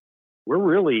 but we're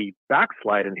really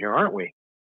backsliding here, aren't we?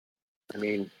 I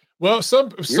mean, well, some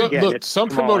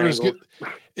promoters get.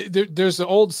 There's an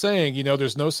old saying,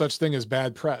 there's no such thing as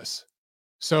bad press.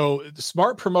 So the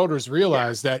smart promoters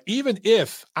realize that even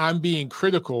if I'm being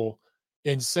critical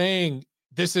in saying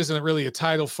this isn't really a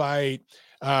title fight,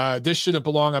 this shouldn't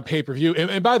belong on pay-per-view.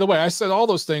 And by the way, I said all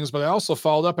those things, but I also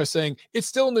followed up by saying it's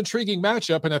still an intriguing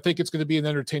matchup, and I think it's going to be an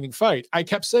entertaining fight. I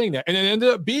kept saying that, and it ended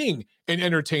up being an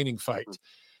entertaining fight.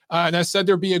 And I said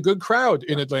there'd be a good crowd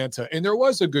in Atlanta, and there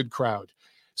was a good crowd.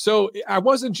 So I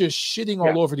wasn't just shitting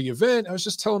all over the event. I was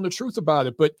just telling the truth about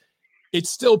it. But it's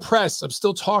still press. I'm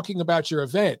still talking about your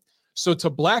event. So to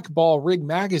blackball Ring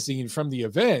Magazine from the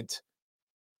event,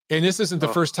 and this isn't the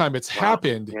first time it's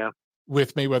happened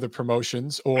with Mayweather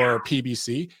Promotions or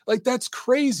PBC, like that's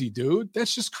crazy, dude.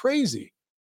 That's just crazy.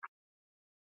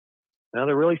 Now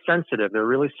they're really sensitive. They're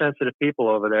really sensitive people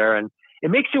over there. And it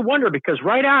makes you wonder because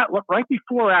right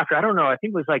before or after, I don't know, I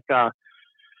think it was like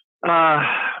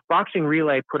Boxing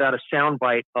Relay put out a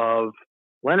soundbite of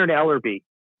Leonard Ellerby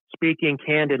speaking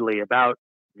candidly about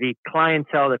the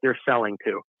clientele that they're selling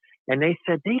to. And they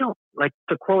said they don't, like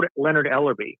to quote Leonard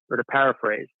Ellerby, or to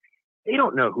paraphrase, they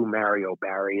don't know who Mario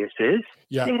Barrios is.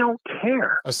 Yeah. They don't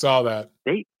care. I saw that.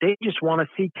 They just want to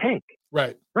see Tank.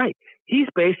 Right. He's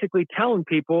basically telling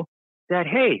people that,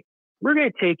 hey, we're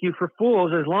going to take you for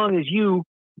fools as long as you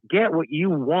get what you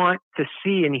want to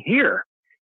see and hear.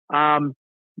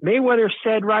 Mayweather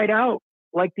said right out,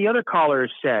 like the other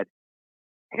callers said,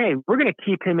 hey, we're going to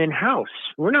keep him in-house.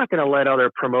 We're not going to let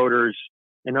other promoters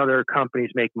and other companies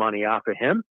make money off of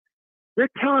him. They're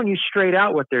telling you straight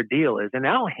out what their deal is. And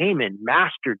Al Heyman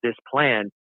mastered this plan.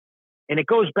 And it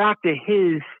goes back to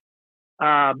him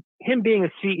being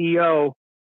a CEO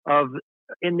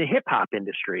in the hip-hop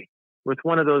industry with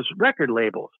one of those record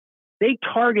labels. They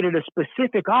targeted a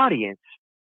specific audience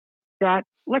that,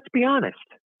 let's be honest,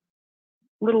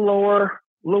 a little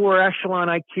lower echelon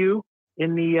IQ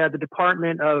in the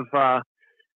department of,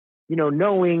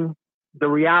 knowing the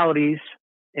realities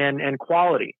and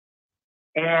quality.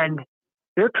 And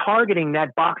they're targeting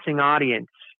that boxing audience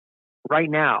right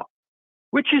now,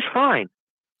 which is fine.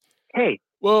 Hey,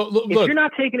 well, look, if you're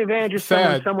not taking advantage of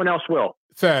someone else will.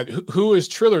 Thad, who is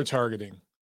Triller targeting?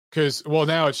 Because,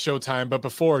 now it's Showtime, but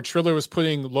before Triller was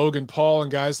putting Logan Paul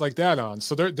and guys like that on.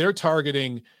 So they're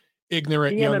targeting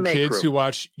ignorant young MMA kids crew. who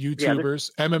watch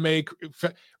YouTubers, MMA.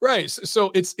 Right.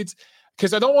 So it's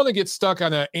because I don't want to get stuck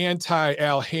on an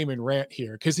anti-Al Heyman rant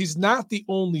here because he's not the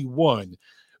only one.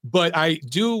 But I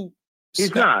do.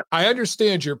 He's not. I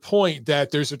understand your point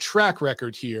that there's a track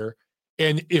record here.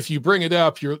 And if you bring it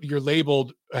up, you're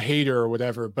labeled a hater or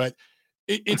whatever. But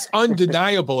it's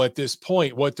undeniable at this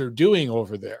point what they're doing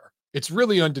over there. It's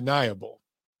really undeniable.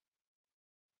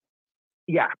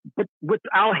 Yeah, but with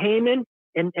Al Heyman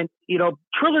and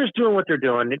Triller's doing what they're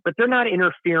doing, but they're not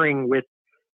interfering with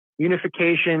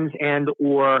unifications and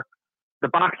or the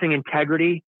boxing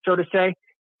integrity, so to say.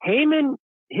 Heyman,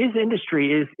 his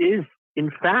industry is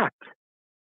in fact,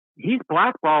 he's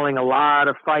blackballing a lot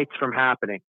of fights from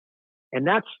happening. And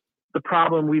that's the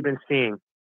problem we've been seeing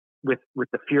with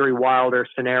the Fury Wilder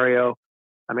scenario.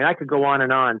 I mean, I could go on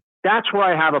and on. That's where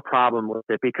I have a problem with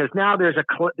it because now there's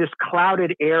this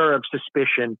clouded air of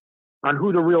suspicion on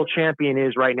who the real champion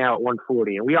is right now at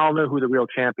 140. And we all know who the real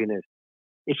champion is.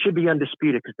 It should be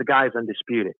undisputed because the guy's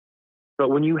undisputed. But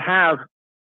when you have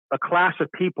a class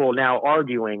of people now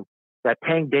arguing that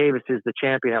Tank Davis is the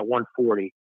champion at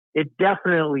 140, it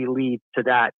definitely leads to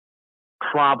that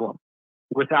problem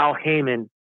with Al Heyman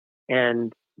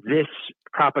and this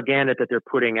propaganda that they're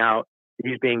putting out,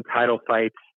 these being title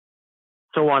fights,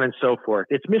 so on and so forth.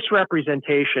 It's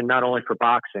misrepresentation not only for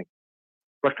boxing,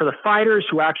 but for the fighters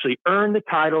who actually earn the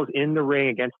titles in the ring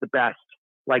against the best,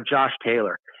 like Josh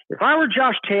Taylor. If I were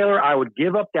Josh Taylor, I would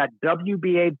give up that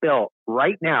WBA belt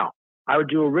right now. I would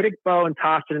do a Riddick Bowe and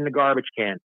toss it in the garbage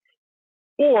can.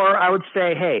 Or I would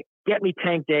say, hey, get me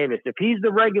Tank Davis. If he's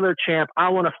the regular champ, I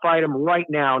want to fight him right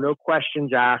now. No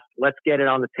questions asked. Let's get it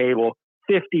on the table.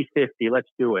 50-50. Let's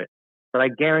do it. But I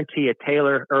guarantee you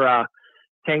Taylor or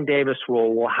Tank Davis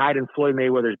will hide in Floyd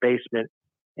Mayweather's basement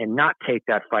and not take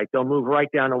that fight. They'll move right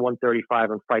down to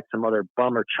 135 and fight some other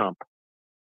bummer chump.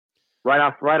 Right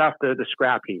off the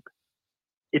scrap heap.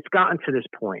 It's gotten to this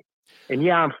point. And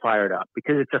yeah, I'm fired up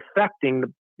because it's affecting